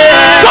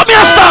 So me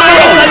a stop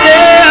around.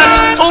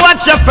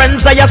 Watch your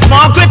friends that you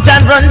smoke with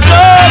and run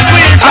joke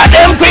with. And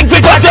them quick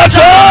got your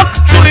joke.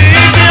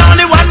 The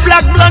only one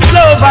black blunt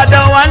over, the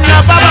one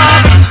up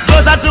above.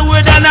 Goes out to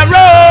wood and a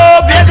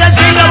rope. Yeah, just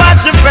think about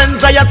your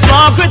friends that you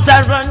smoke with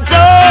and run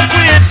joke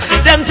with.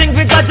 Them think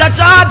we got a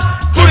job.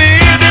 We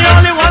the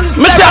only ones.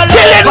 Mr.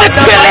 Killing me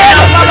killing.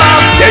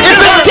 If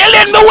it's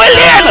killing me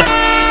willing.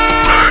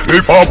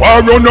 If I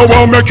war run, I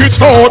won't make it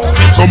start.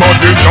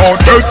 Somebody not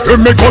dead,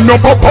 then me gonna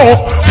pop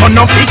off. Man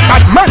a big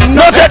bad man,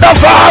 no set the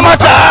farmer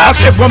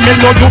task. STERO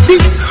MELLOW do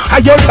this,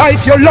 and your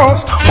life you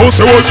lost. Oh,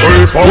 so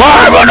if I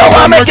war run, I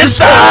won't make it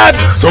start.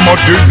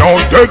 Somebody not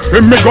dead,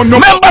 then me gonna.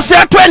 Remember,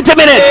 say 20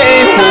 minutes.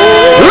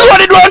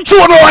 Load it one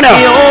tune one now.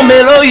 Yo,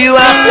 Mellow, you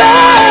are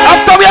blind.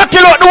 After we have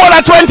killed out the whole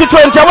of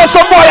 2020, I want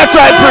some boy I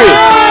try pray.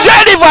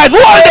 JD VYBZ,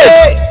 hold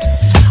this.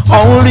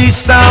 All these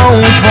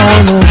sounds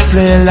wanna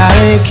play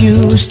like you,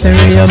 STERO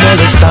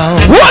MELLOW sound.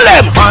 Hold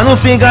them! Wanna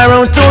figure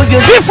out to you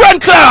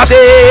different class.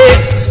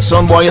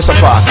 Some boy is so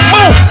fast.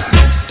 Move!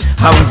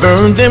 And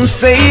burn them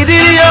say that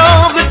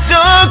you're the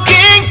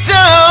talking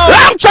tongue.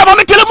 Long time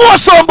I'm killing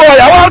more some boy,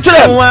 I want to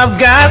them. So I've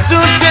got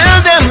to tell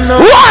them no.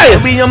 Why?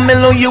 Be a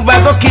mellow, you are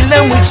gonna kill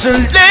them with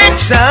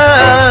selection.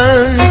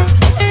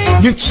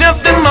 You chop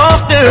them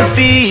off their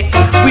feet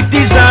with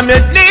this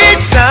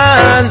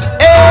ammunition.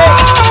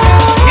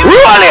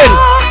 Rolling!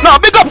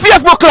 Now big up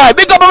Facebook Live,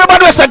 big up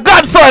everybody who said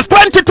God first,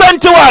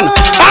 2021.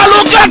 I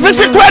look glad this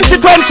is 2021.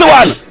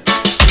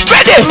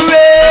 Ready?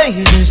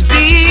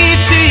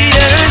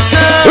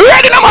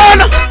 Ready now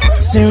man!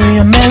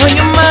 STERO MELLOW,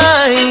 you're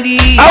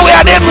mighty. Are we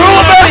at them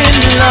rumor?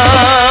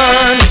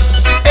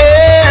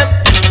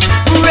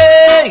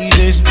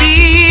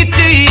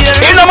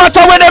 It no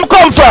matter where them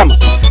come from.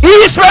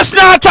 East, west,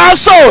 north and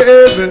south.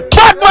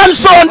 Batman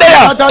sound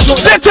there.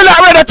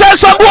 Citylockradio, tell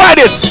some boy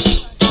this.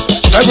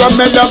 STERO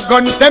MELLOW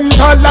guns them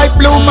tall like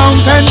Blue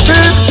Mountain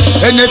Peak.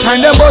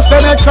 Anytime they bust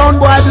the next sound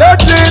boy blood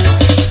drip.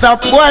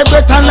 Stop boy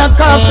breath and lock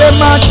off them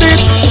heart beat.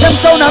 Them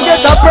sound and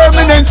get a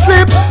permanent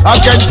slip.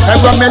 Against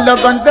STERO MELLOW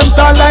guns them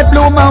tall like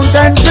Blue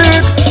Mountain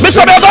Peak.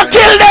 Mr. They gonna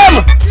kill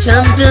them.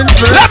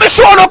 Let me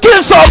show no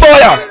kill some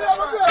boy.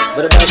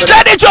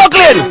 Steady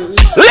juggling.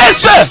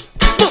 Listen.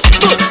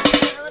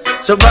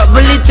 So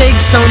probably take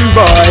some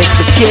boy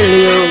to kill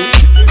you.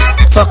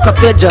 Fuck up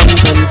your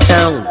jumping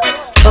town.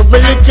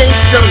 Probably take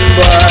some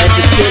boy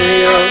to kill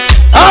you.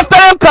 After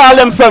them call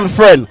them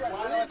friend.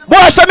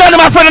 Boy, some of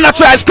my friend and I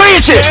try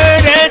screech it.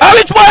 And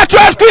which boy I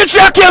try screech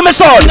it, I kill my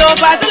son.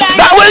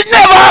 That will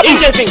never happen.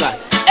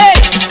 Hey,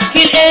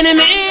 kill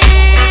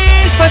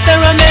enemies, but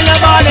STERO MELLOW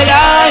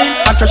borderline.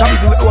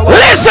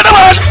 Listen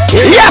man.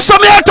 Yes, so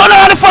me I turn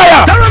on the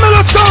fire. STERO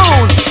MELLOW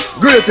sound,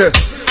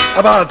 greatest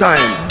of all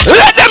time.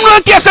 Let them know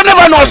in case they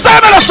never know.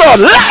 STERO MELLOW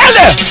sound. Let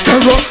them.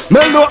 STERO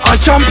MELLOW a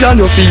champion,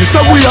 you feel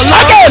so we are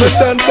again.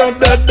 Sound for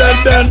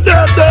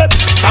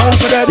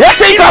that. You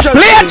think of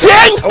play a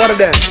thing? What are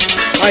them?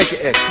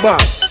 Mikey X,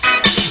 bar.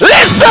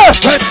 Listen!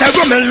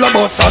 STERO MELLOW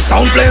bust a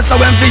sound place so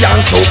when the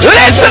answer.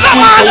 Listen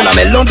man! Sound a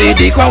melody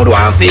the crowd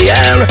want to hear.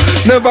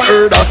 Never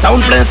heard a sound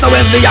place so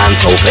when the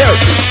answer clear.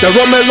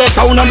 STERO MELLOW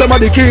sound and them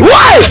are the king.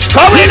 Why?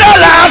 Cause we don't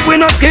laugh, we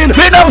no skin,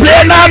 we don't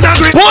play none.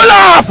 Pull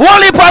off,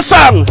 only per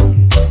song.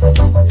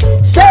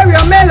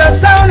 STERO MELLOW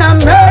sound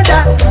and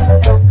murder.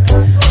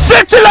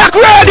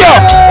 Citylockradio!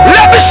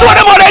 Let me show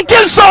them how they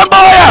kill some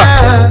boy.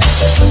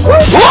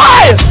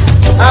 Why?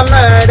 A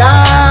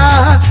murder.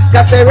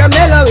 Cause STERO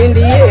MELLOw in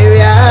the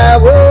area.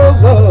 Whoa,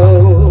 whoa.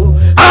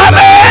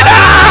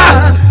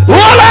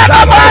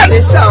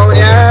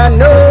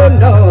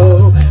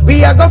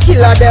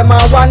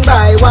 one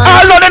by one.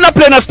 I know they're not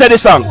playing a steady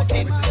song.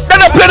 They're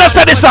not playing a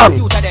steady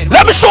song.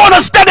 Let me show them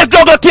a steady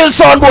juggle kill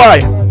son boy.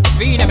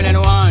 Let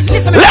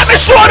me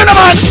show them,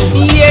 man.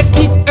 Yes,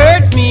 it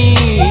hurts me.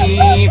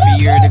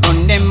 Fear the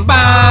gun them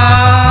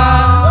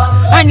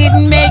bang, and it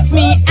makes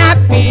me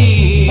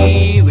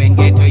happy when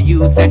get to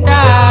youth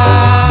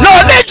attack. No,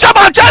 ninja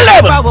man, tell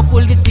them.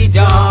 Powerful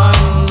decision.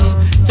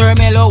 STERO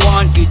MELLOW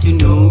want you to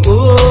know.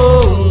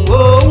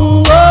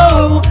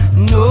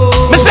 No.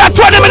 Mr.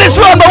 20 minutes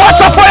run, but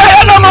watch out for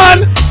your no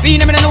man.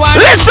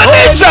 Listen,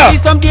 ninja.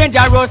 Some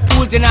dangerous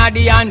tools in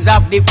the hands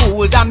of the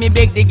fools, and me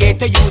beg the gate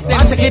to use them.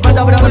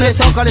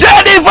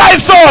 JD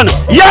Vibes son.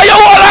 Yeah, you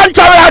all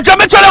entourage. Let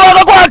me tell you what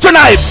we're going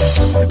tonight.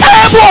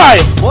 Hey boy.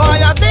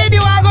 Boy, I tell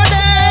you I go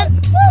there.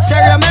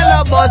 STERO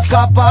MELLOW bus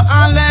copper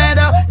and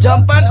leather.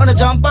 Jump on a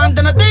jump on,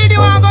 then I tell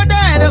you I go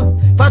there.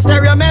 For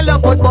STERO MELLOw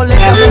put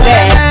bullets on the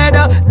head.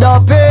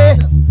 Don't pay.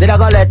 Did I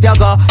go let you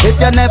go if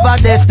you never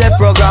test the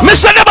program?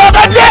 Mr. Never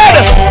got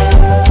dead.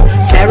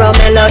 STERO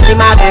MELLOw in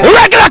my bed.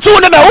 Regular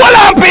tune them, hold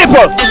on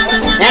people.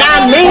 And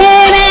I mean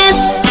it.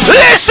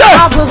 Listen.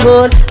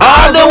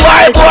 All the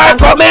white boy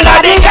coming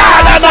at the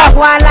garden.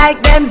 One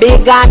like them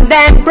big and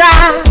them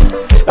brown.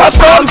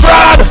 That's some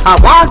fraud. I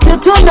want you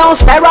to know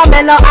STERO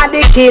MELLOw at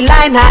the kill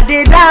line at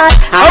the dance.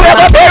 How we are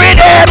gonna bury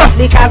them?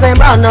 Because I'm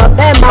run up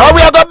them. How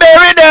we are gonna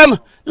bury them?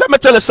 Let me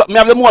tell you something. I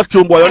have the most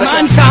tune boy.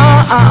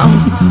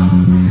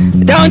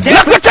 Don't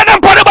let me tell them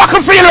on the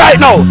battlefield right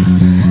now.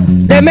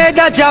 They made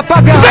a job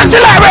of your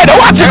Citylockradio,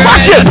 watch it,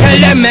 watch it. Tell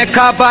them make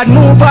a bad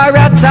move or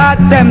attack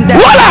them dead.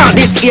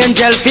 This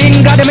angel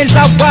finger them is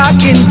a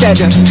walking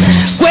dead.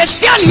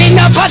 Question me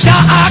no but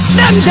I ask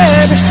them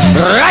dead.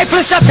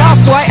 Rifle shot off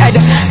boy head.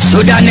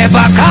 Should I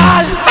never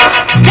call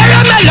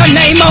STERO MELLOW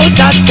name out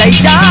of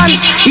station.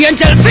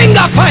 Angel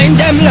finger find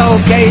them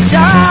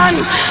location.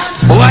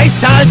 Why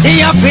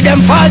salty up with them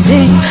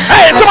faulty?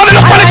 Hey, somebody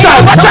look on the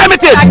time. What time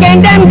it is?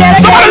 Again them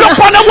dead. Somebody look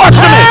on the watch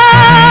for me.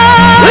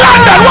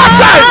 London, what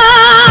time?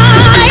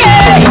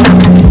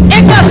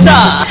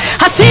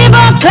 I see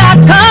the clock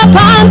up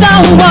on the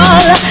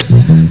wall.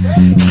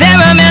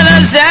 STERO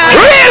MELLOW sound.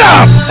 Real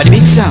up. The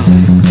big sound.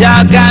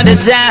 Talk out the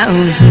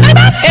town.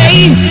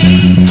 Hey.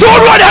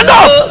 Don't run it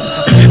up.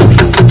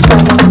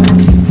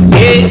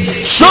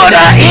 Hey. Should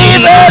I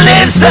even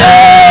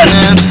listen?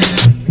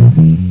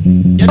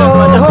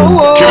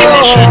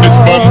 Killing this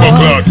bumper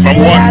clock from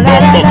one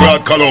bumper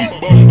clock column.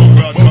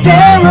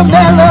 STERO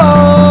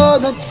MELLOW,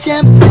 the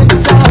champion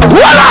sound.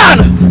 Hold on!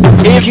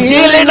 If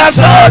killing a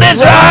soul is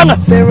wrong,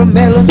 STERO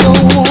MELLOw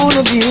don't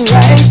wanna be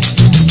right.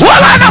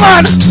 Hold on,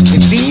 man!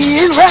 If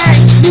being right,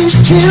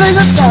 he's killing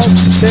a soul.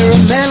 STERO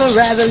MELLOw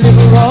rather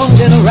live wrong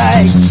than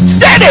right.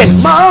 Daddy!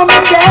 Mom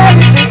and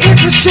Daddy say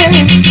it's a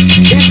shame.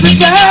 It's a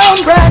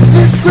downright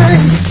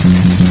disgrace.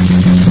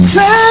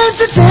 Trying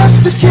to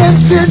test the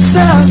champion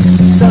sound.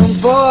 Some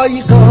boy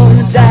you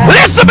gonna die.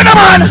 Listen to me,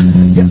 man!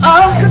 You're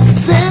all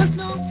concerned.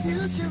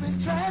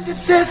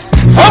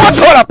 How much?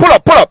 Hold on, pull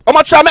up. How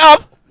much time I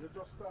have?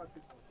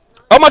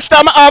 How much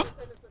time I have?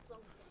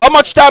 How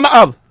much time I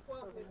have?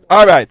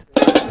 All right.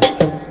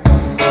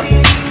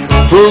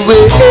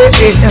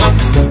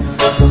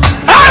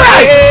 All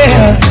right.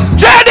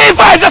 JD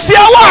Vibes, just see a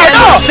word,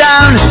 no?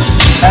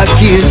 I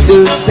kill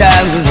to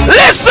sound.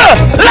 Listen,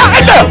 lock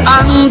it up.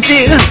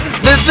 Until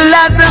the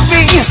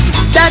philosophy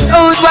that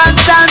old one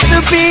sounds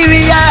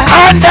superior.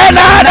 And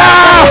another.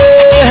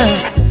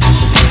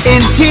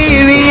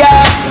 Inferior.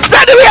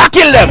 Steady, we are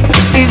kill them.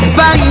 Is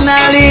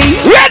finally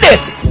ready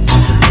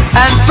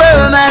and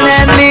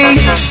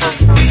permanently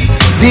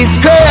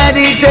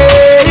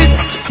discredited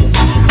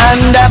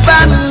and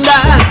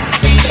abandoned.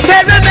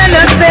 STERO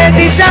MELLOW says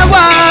it's a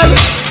war.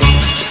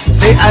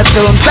 Say I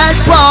don't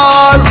like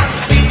war.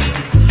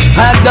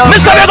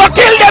 Mr. we gonna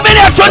kill them in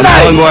here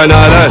tonight.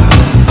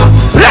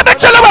 Let me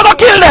tell you we're gonna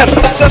kill them.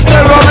 So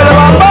STERO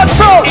MELLOW a bad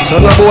soul. So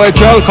no boy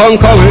can't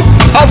conquer it.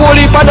 I've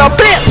only for the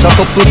place, so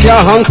couple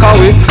can't hanker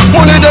it.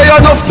 Money there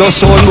enough, no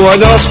soul boy,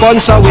 no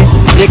sponsor we.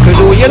 Little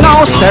do you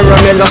know, STERO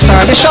MELLOW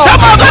start the show.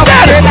 Come on,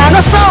 get on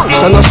the sound.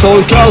 So no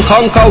soul can't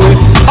conquer it.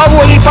 I've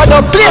only for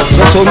the place,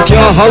 so some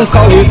can't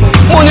hanker it.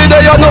 Money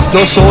there enough,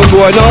 no soul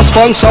boy, no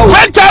sponsor we.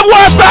 When time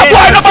was that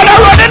boy, nobody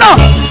running up.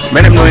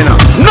 Let them know you know.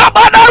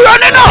 Nobody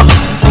running up.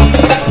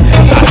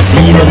 I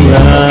see them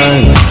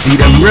run, see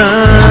them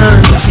run,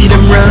 see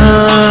them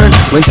run.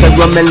 When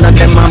STERO MELLOW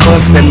them a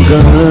bust them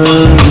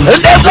gun.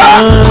 They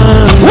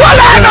gone. What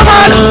on,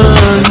 man?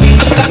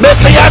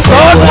 Mr. Yes,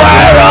 don't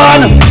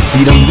run.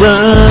 See them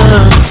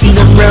run, see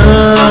them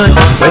run.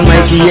 When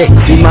Mikey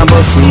X him a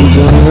busting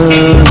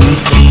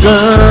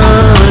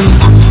gun.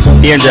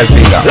 Angel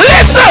finger.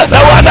 Listen, the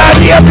one on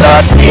the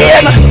plus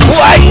pain.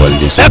 Why?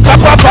 Make up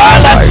a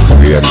ball.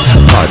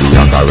 Body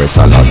and caress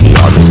and love me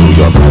always to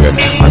your brain.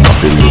 I'm up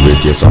in you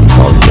with you some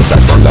sound. Yes, I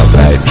sell a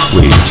blind.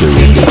 Wait till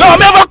you get. No,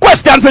 me have a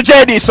question for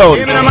JD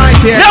Sound. Me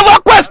have a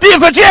question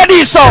for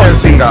JD Sound.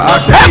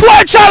 Hey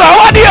boy, Chala,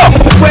 what do you?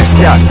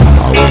 Question.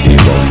 How the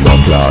bumbo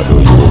cloud do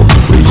you?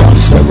 We am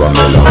STERO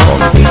MELLOw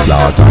come to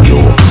slaughter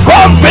you.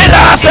 Come fill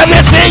us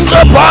every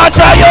single part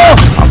of you.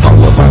 I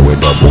power my way with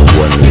the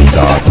one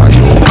without a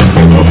you.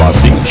 Me never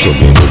sing show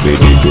me do be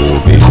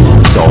do.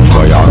 Sound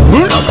boy like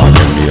a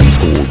them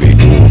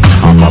Scooby-Doo.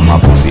 And from my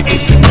pussy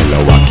is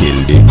mellow a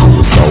kill the crew.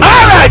 So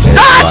alright,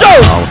 Nacho!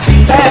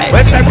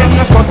 West side from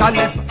the scutter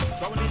left.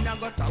 Sound in a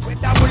gutter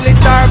with a bullet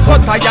jar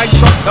cutter. Yeah,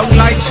 shut down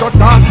like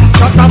shutter.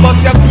 Shutter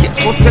bust your face,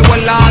 pussy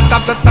well out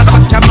of the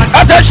shut your man.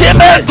 Attention,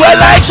 man, well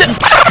like shit.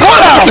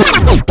 Pull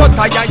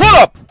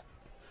up.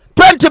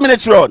 20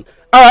 minutes round.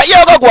 Alright, you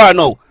go on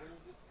now.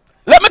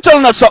 Let me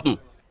tell you something.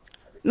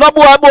 No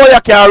boy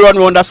you can't run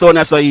round the sound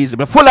so easy.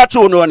 Me full of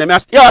tune on him.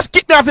 Yo,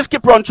 skip me off his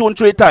skip run tune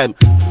 3 times.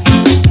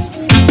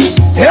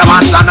 Yeah, man,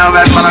 stand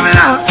away from me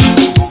now.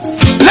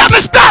 Let me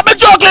start me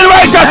juggling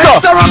right just so.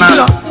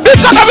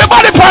 Because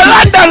everybody for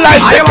London like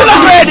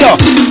Citylockradio.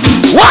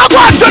 What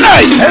one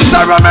tonight?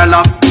 STERO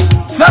MELLOW.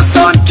 So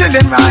sound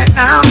killing right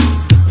now.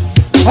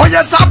 Oh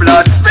yes, our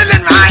blood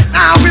spilling right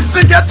now. We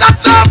forget that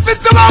jump is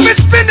the one we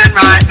spinning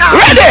right now.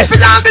 Ready? We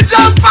all the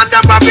jump and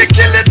the one we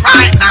killing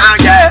right now,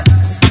 yeah.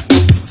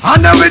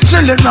 And then we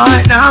chilling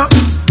right now.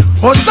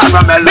 Oh,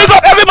 STERO MELLOW. Big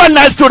up every man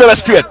nice to the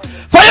straight.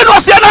 For you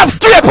know, see enough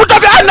straight, put up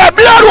your hand up,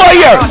 blood over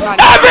here.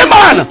 Every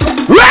man,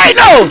 right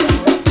now.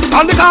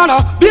 On the corner,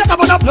 beat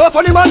up on up, no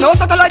funny man, no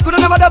satellite, couldn't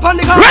never up on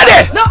the corner.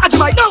 Ready? No,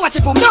 Ajimite, no watch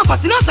it boom, no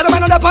fussy, no set a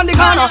man on up on the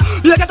corner.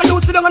 You get a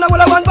dude sitting on a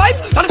wall of one vibes,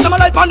 that is some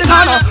light on the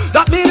corner.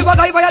 That means if a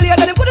guy violate,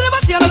 then him couldn't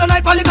never see another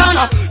night on the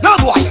corner. No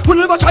boy,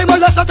 couldn't never try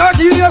my less than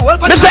 13-year-old.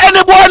 Mr.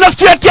 Any boy in the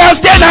street can't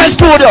stay in the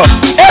studio.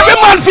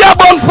 Every man for your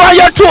bounce by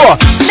your tour.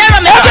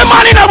 Every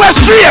man in our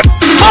street,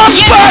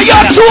 bounce by your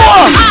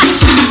tour.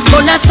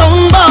 Gonna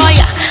song boy,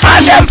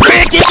 and them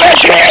freaky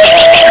bitches.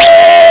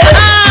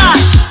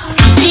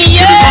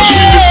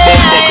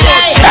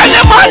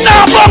 Any man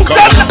now bounce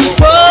them.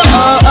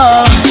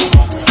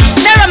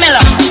 STERO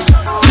MELLOW.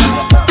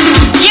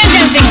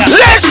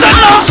 Listen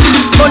now.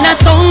 Gonna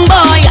song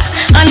boy,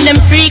 and them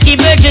freaky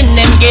virgin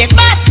them get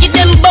basket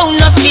them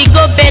bonus, we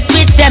go bed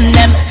with them.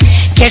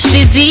 Catch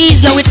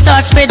disease, now it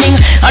starts spreading.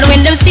 And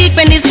when them see it,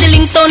 when it's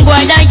selling sound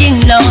boy dying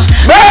now.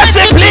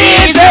 Mercy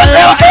please,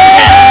 STERO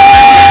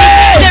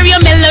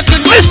MELLOW to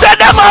we said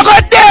them are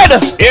got dead.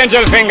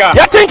 Angel Finger.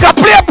 You think I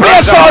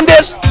play sound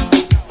this?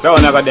 So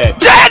never dead.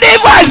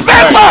 JD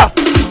member.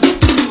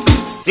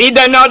 See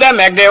them now they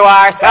make the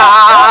war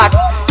start.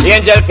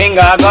 Angel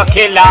Finger go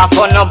kill off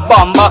on no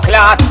bomber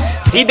clot.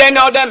 See them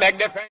now they make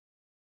the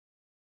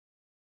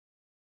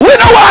we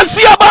don't want to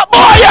see about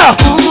boy.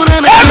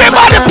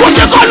 Everybody put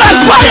your gun on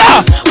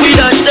fire. We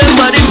dash them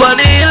body on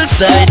the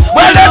hillside.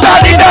 Well, the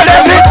body done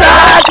every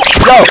time.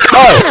 Yo,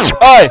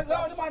 oi.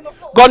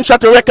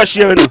 Gunshot to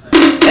ricochet.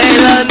 Hey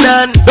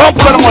London. Don't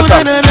put them on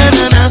top.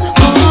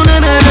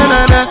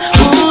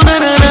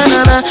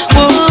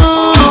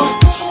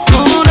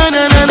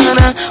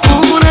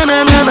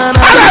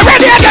 Alright,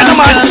 ready again,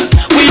 man.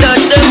 We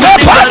dash them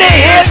body on the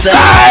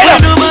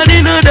hillside.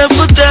 Nobody know them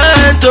for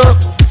turn to.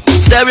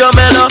 STERO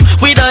MELLOW,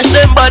 we dash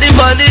them body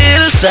on the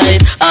hillside.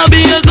 I'll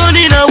be a gun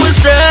in our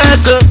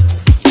circle.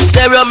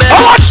 STERO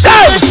MELLOw,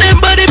 dash them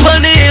body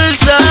on the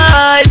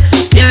hillside.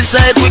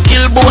 Hillside we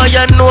kill boy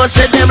and know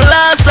say them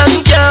last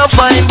and can't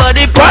find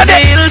body on the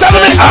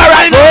hillside.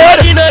 Alright,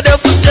 good. You know the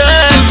for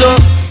turn to.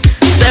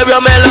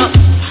 STERO MELLOw,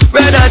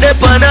 brother they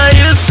on a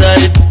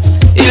hillside.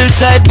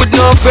 Hillside with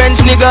no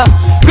friends, nigga.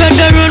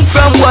 Brother run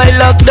from wild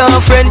lockdown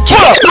friend.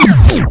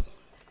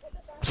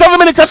 7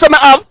 minutes that's what I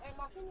have.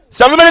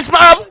 7 minutes I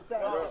have.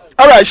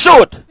 Alright,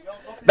 shoot.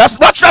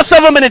 Watch that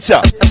 7 minutes here.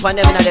 Watch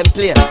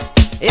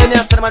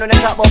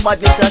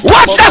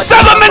that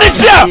 7 minutes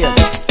here.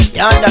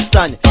 You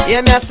understand?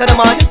 Hear me, I said,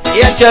 man.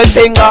 Angel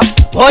Finger.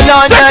 Hold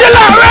on,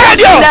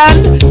 Citylockradio.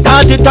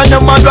 Start it on the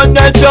man, run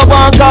get your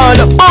one call.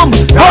 Boom.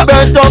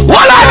 Robert up.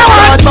 What are you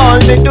on?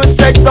 Me do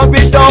sex up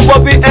it down,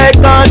 but we egg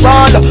and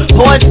ball.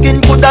 Boy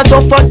skin put that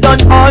up and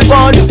done all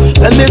ball.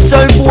 And me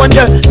cell phone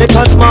there, make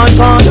a small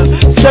call.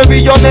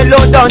 Stereo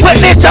mellow down.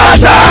 With the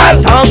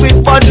total. Talk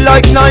with bud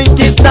like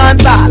 90s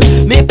dance all.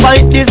 Me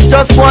fight is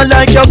just one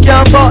like you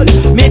can't fall.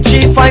 Me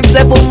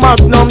G57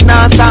 Magnum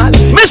nasal.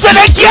 Me say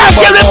they can't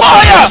kill the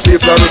boy. Big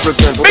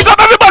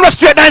up everybody was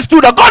straight nice to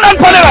the gun and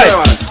pull it right.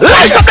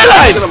 Light up the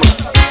light.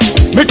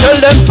 Me tell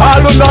them all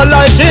who no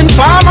like in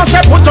farmer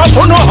say put up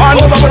on no hand.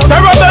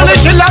 STERO MELLOW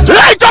killer.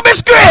 Light up the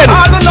screen.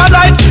 All who no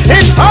like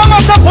in farmer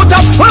say put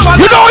up on no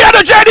hand. You know we are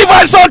the JD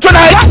vibes on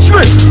tonight. That's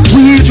right.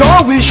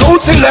 We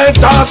shoot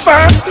selectors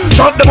first.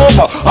 Shut them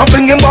over and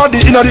bring him body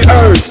in the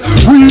earth.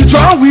 We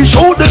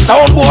shoot the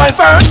sound boy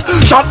first.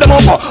 Shut them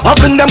over and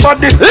bring them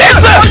body.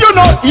 Listen. You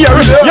know here.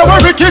 You a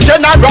Ricky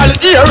General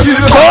here.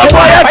 Go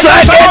boy and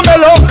try STERO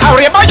MELLOW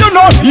carry but you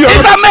know here.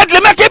 It's a medley,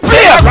 make it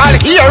play. General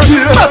here.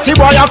 Matty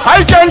boy a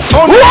fight against sound.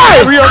 Why?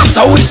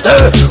 So it's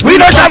there.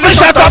 We don't have to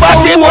shut up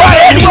Matty boy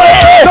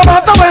anyway. No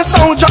matter where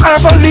sound you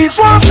have police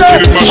wants there.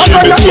 Hey,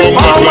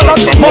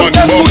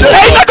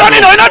 not done,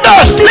 not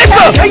done.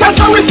 Listen.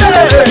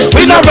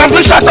 We don't have to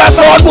shut us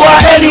out boy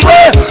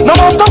anyway. No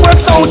matter where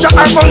sound you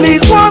have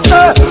police wants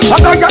there. I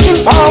got your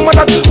informer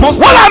that must.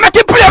 Well, I make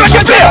it play, make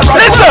it play.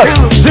 Listen.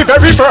 The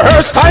very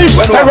first time.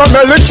 Stereo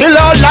Mellow kill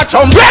all that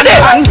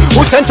champion.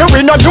 Who sent to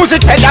win a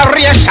music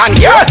federation?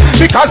 Yeah,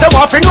 because they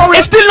want to know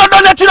it. It's still not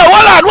done yet, you know.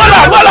 Hold on.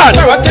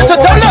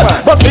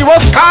 But he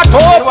was caught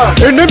up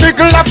in the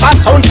middle of a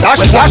sound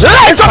flash.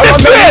 Light up the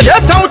street.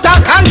 Get out of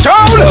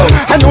control.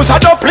 And who's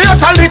at the plate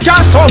and lick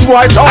your son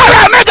white out.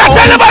 Alright, make a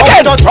tell him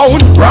again.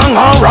 Wrong,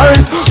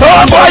 alright.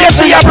 Son boy, you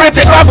see your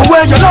pretty off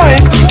where you know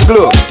it.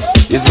 Look,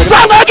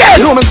 song again.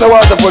 You know me say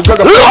what the fuck?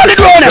 Load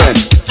it on.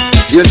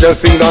 You tell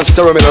finger and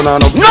Stereo Mellow now.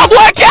 No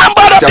boy can't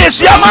bother this,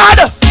 you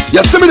mad?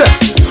 You see me there?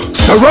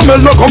 Stereo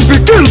Mellow come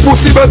fi kill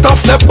pussy, better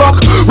step back.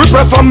 We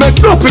prefer make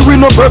dopey, we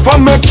no prefer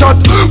make chat.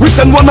 We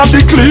send one of the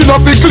clean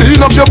up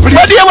your place.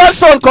 But you want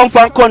son come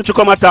from country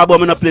come at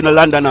about me no play no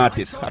London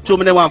artist. I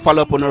told me they want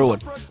follow up on the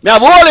road. Me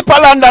have all the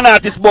London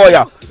artist boy.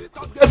 Let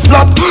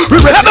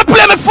me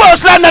play my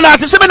first London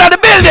artist. See me in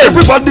the building.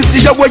 Everybody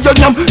see you where you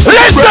am.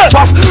 Listen.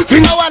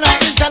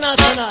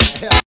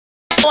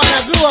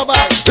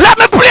 Let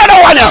me play the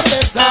one here.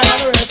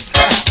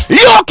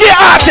 UK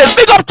artist,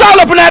 big up tall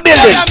up in that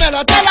building.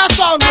 Tell us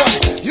sound boy,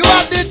 you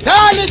are the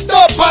tallest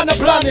dope on the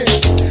planet.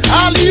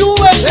 All you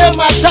and them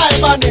are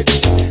time on it.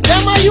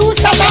 Them are use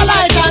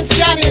satellite and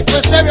scan it.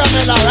 For Stereo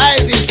Mellow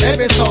rising,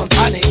 every sound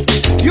panic.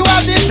 You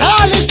are the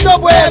tallest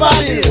dope we ever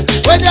did.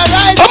 When you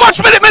rise, how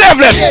much minute me left?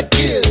 4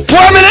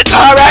 minutes?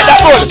 Alright,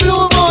 that's good.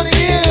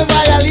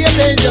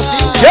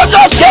 You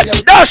just get,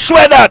 just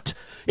swear that.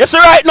 You see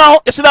right now,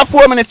 you see that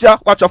 4 minutes here?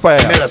 Watch your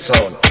fire. Mellow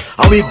sound.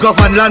 And we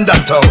govern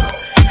London town.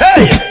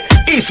 Hey,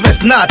 East,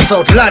 West, North,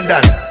 South,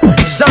 London.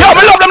 Yo,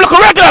 we love them look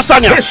regular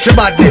song here. History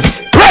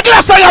badness.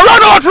 Regular song here,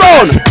 run out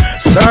round.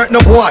 Certain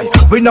boy,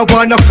 we no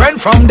want no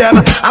friend from them.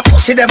 I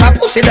pussy them, a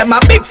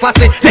big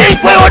fussy. Think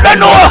we would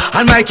know.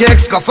 And my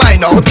ex go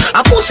find out.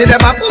 I pussy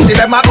them, a big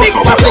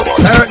fussy.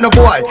 Certain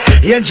boy,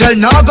 Angel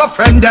no go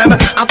friend them.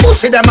 I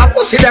pussy them, a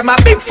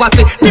big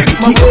fussy.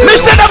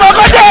 Listen them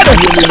go dead.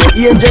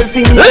 Angel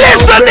feel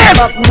listen them.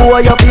 Back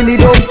boy, you feel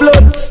it don't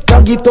flood.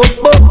 Tag it up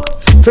buck.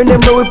 Friend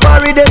them we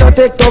party, they don't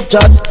take tough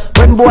chat.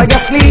 When boy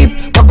you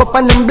sleep, back up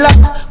on them black.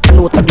 I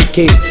know what I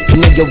became, you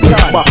need your way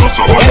back.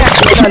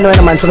 I know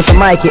man, some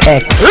Mikey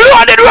X.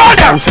 Load it,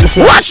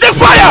 watch the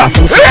fire.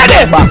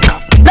 Ready?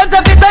 Let's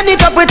have it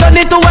return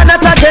it to one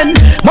at again.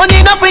 Money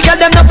in Africa,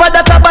 them no for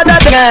that about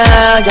that.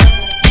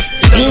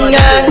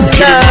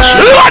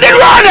 Load it,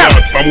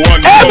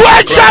 hey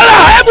boy,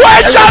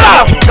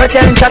 chala.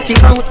 Pretend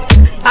chatting out.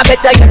 I bet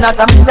you're not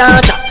coming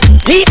down.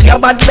 If your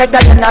bad better,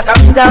 you're not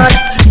coming down.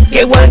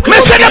 You won't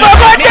close. Mr. Them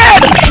are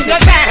dead.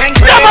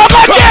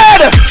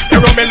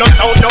 Stereo Mellow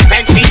sound no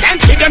fancy,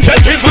 fancy them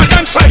judges man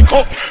and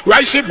psycho.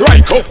 Rise the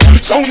bright up,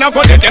 sound a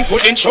go them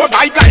put in show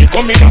by guy.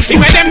 Come in and see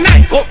where them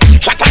night go.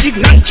 Chatter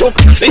ignite up,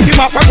 leave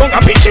him off a gun and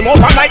pitch him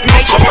over like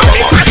night. So man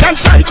is mad and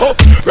psycho.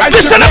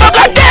 Mr. Them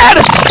are dead.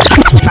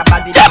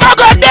 Them are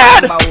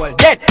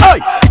dead.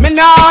 Oi, me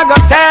nah go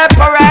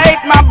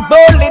separate my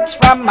bullets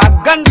from my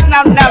guns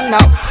now.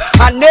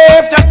 And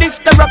if you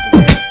disturb,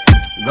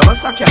 go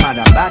suck your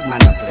mother, bad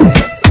man up there.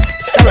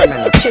 Stereo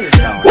Mellow kill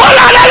sound.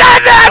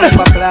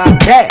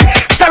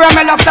 Stereo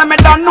Mellow say me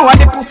don't know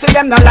the pussy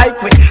them no like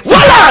me.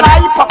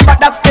 I pop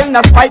but that still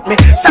no spite me.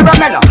 Stereo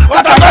Mellow,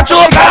 what I got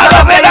you girl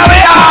up in the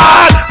way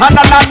and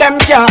none of them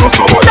can.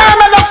 Stereo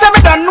Mellow say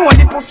me don't know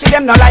the pussy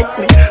them no like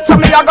me. So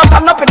me I got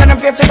turn up in them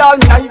face with all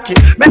me Nike.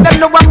 Make them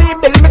know what me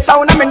build me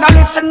sound and me no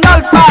listen all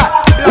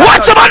far.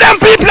 Watch some of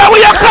them people that we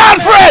are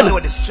called friend.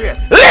 Listen.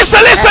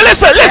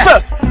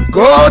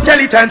 Go tell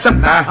it on some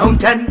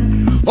mountain.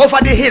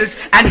 Over the hills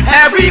and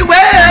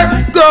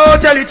everywhere. Go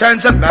tell it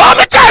turns a man. Oh,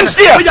 chance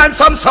there. We and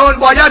some sound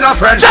boy and a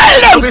friend.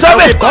 Tell them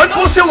some it. Gun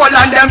pussy one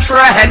and them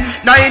friend.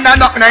 Nine and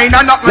knock.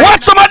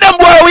 Watch some of them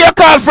boy we a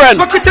call friend.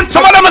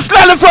 Some of them are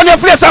sliding from your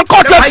face and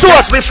cut your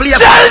short.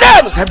 Tell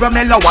them. Stereo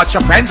Mellow, watch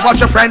your friends,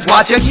 watch your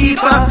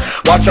keeper.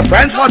 Watch your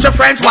friends, watch your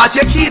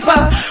keeper.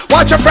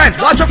 Watch your friends,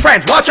 watch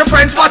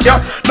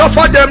your. No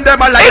for them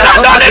are like.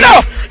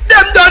 Enough.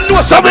 Them don't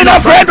know something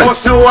of friend.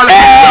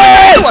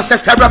 Hey. No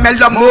Stereo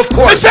Mellow move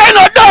cool. This ain't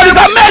no dog, it's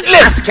a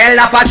medley. Scale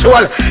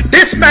patrol.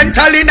 This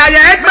mental in your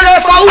head, me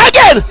left out.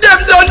 Again.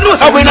 Them don't know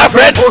something of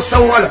friend. Well,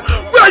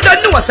 they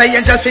know say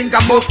Angel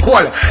finger move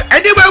cool.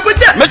 Anywhere with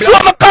them. Me throw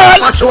my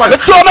call. Call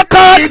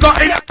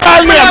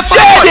me a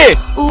JD.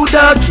 Who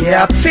don't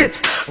care fit?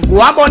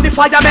 Go up on the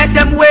fire, make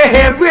them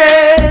weary.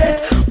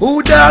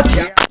 Who don't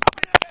care?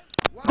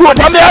 Go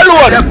up on me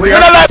alone. We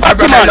don't like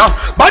party man.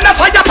 Burn the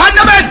fire, pan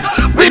the men.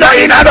 We don't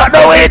in a dot,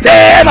 no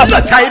waiting. No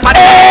time at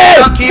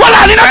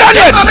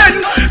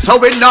so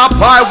we not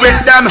part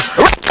with them.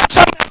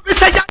 We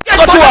say you get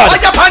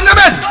fire, pan the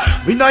men.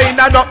 We not in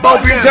a dot,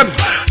 but with them.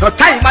 No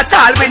time at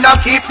all, we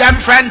not keep them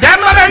friend them.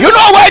 You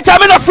know why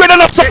I'm not afraid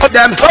enough to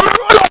them.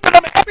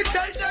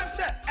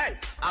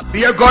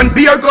 Beer gun,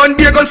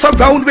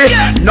 surround with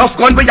enough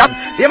gun we have.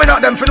 They may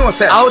not them for no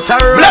say. Outer.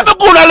 Let me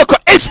go and look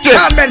at history.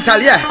 Mental,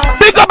 yeah.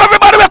 Big up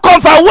everybody we come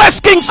from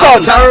West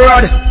Kingston.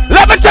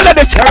 Let me tell you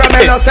this.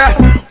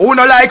 Who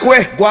no like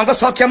we? Go and go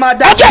suck your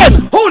mother.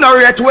 Again. Who no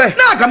rate we?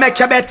 Nah go make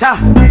you better.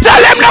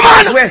 Tell him the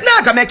man.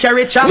 Nah go make you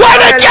richer. Why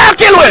they can't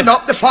kill we?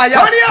 Up the fire.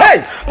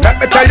 Hey,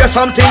 let me tell you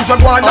some things we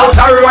go on out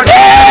the road.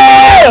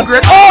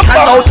 Great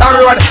out the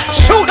road.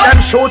 Shoot them,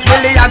 shoot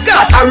Willie, I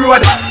got a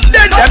road.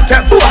 Then them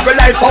take over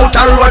life out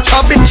the road.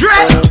 Chubby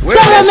dread.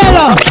 STERO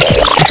MELLOW.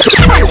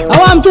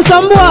 I want to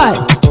some boy.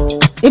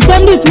 If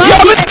them this man.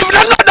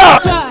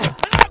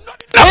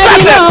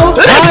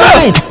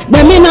 Alright,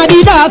 them in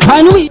the dark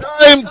and we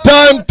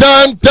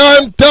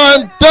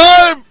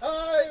Time.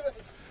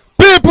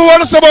 People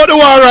want to say about the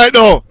war right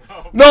now.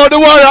 No, the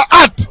war are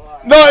hot.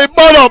 No, it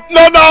burn up.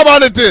 No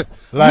normality.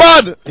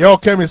 Like, Mad. Yo,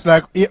 chemist,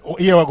 like, here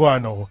we go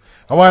on now.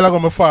 A while ago,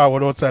 I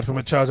forward outside for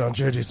my charger and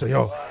JG say,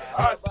 yo,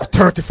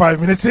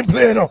 35 minutes in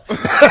play now.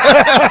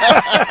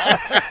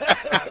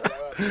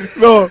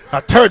 No,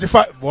 at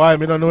 35. Why,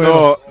 me don't know.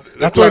 No,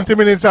 at 20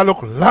 minutes, I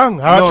look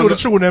long. I told the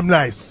tune them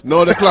nice.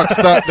 No, the clock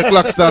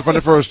start from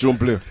the first tune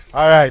play.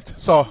 All right,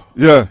 so.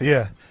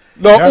 Yeah.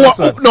 No,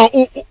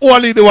 who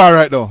lead the war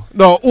right now?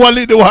 No, who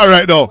lead the war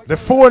right now? The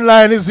phone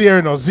line is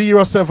here now,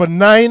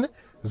 079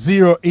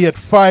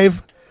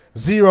 085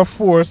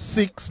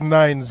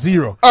 04690.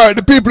 All right,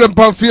 the people on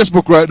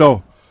Facebook right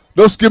now,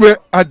 just give me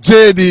a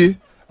JD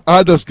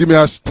or just give me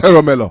a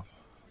STERO MELLOW.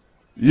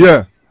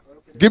 Yeah.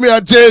 Give me a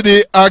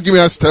JD or give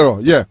me a STERO.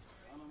 Yeah.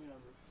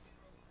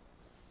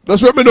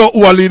 Just let me know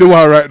who will lead the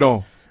war right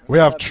now. We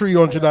have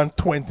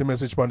 320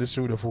 messages on the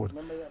studio phone.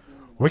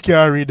 We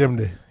can't read them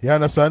there. You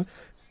understand?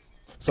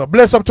 So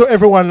bless up to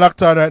everyone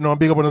locked on right now.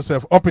 Big up on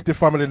themselves. Up with the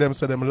family them,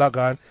 so them log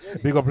on.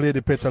 Big up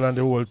Lady Petal and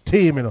the whole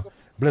team, you know.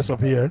 Bless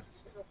up here.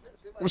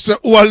 We say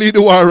who will lead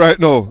the war right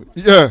now?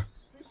 Yeah.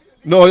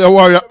 No, your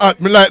warrior at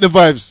me like the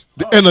vibes.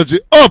 The energy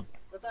up.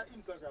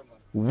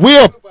 We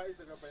up.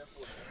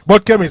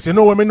 But chemist, you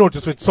know what I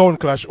noticed with sound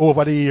clash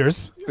over the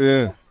years?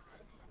 Yeah.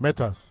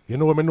 Metal. You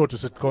know what I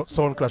noticed with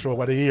sound clash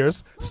over the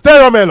years?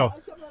 STERO MELLOW.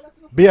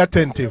 Be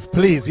attentive,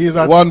 please.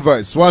 One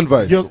voice.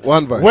 Well, you're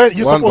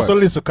supposed to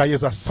listen because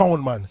he's a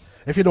sound man.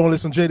 If you don't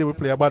listen, JD will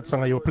play a bad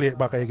song and you play it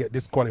back and you get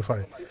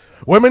disqualified.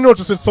 When I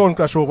noticed with sound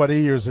clash over the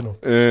years, you know,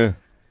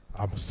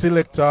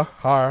 selector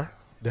or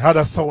the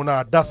other sound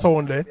or that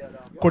sound there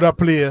could have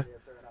played.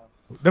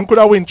 Them could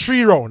have win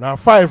 3 rounds or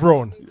 5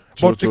 rounds.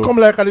 But it come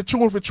like a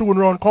tune for tune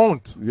round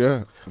count.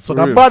 Yeah. So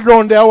that bad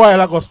round there a while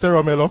ago,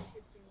 STERO MELLOW.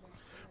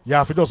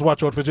 Yeah, if you just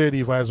watch out for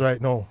JD vibes right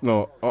now.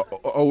 No,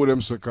 I would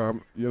them say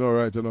calm. You know,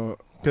 right, you know.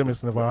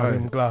 Chemist never have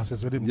him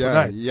glasses with him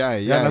tonight. Yeah.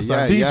 You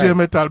understand? DJ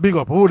Metal, big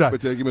up. Who that?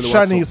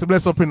 Shanice,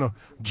 bless up, you know.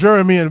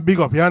 Jeremy, big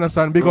up. You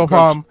understand? Big up,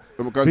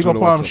 big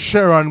up,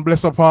 Sharon,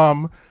 bless up,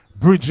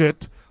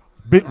 Bridget.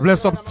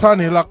 Bless up,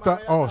 Tani,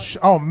 Lacta.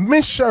 Oh,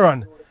 Miss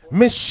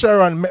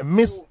Sharon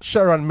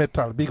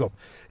Metal, big up.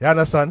 You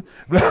understand?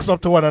 Bless up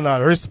to one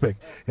another. Respect.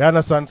 You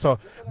understand? So,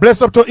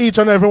 bless up to each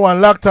and everyone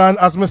locked on.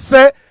 As me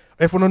say,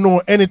 if you don't know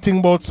anything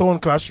about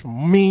sound clash,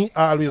 me,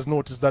 I always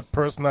notice that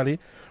personally.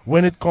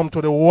 When it comes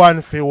to the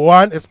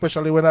 1-for-1,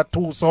 especially when a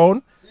 2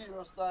 sound,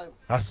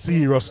 a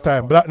serious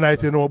time. Black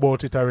Knight, you know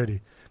about it already.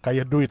 Because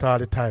you do it all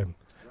the time.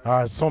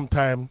 Or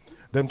sometimes,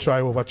 them try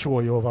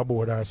overthrow you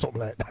overboard or something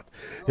like that.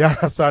 You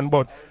understand?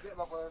 But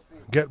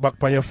get back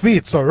on your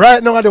feet. So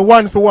right now at the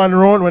 1-for-1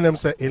 round, when them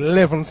say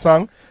 11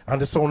 song, and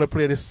the sound they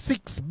play the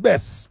 6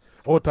 best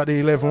out of the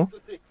 11,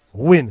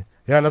 win.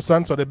 You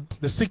understand? So the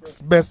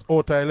 6 best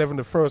out of 11,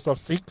 the first of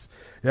 6.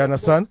 You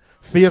understand?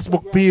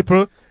 Facebook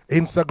people,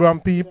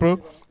 Instagram people,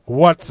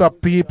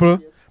 WhatsApp people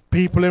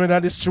in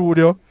the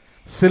studio,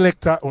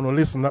 selector,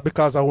 listen, not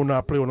because I will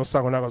not play on a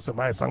song, I'm not going to say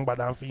my song, but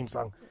I'm theme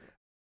song.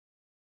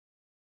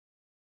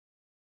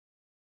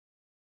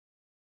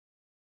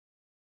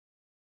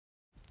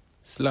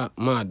 Slap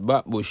Mad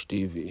Backbush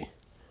TV.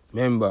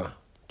 Remember,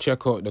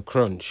 check out the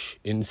Crunch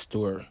in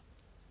store.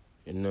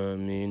 You know what I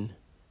mean?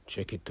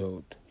 Check it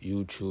out.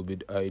 YouTube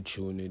it,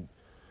 iTunes it,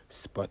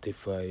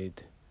 Spotify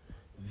it,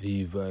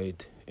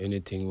 VYBZ,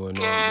 anything you want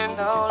to do.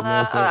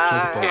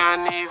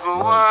 Can't even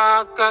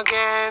walk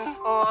again.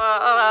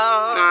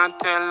 Not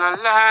tell a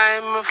lie,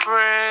 my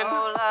friend.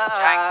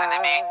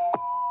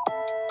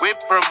 We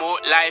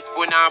promote life,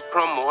 we not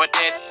promote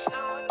it.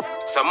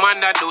 Some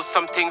man that do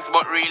some things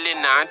but really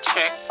not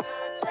check.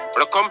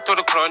 When I come to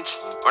the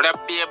crunch, when I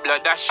be a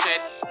blood that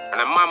shed,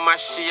 and a mama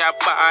she a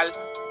ball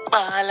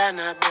and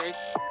a beg.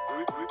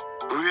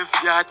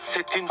 Graveyard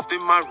settings,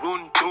 them a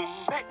run down.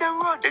 Make them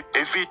run.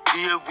 Every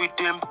day with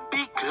them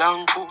big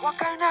long boom. What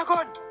kind of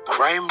gun?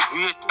 Crime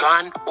rate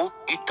gone up,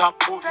 it a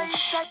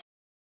punch.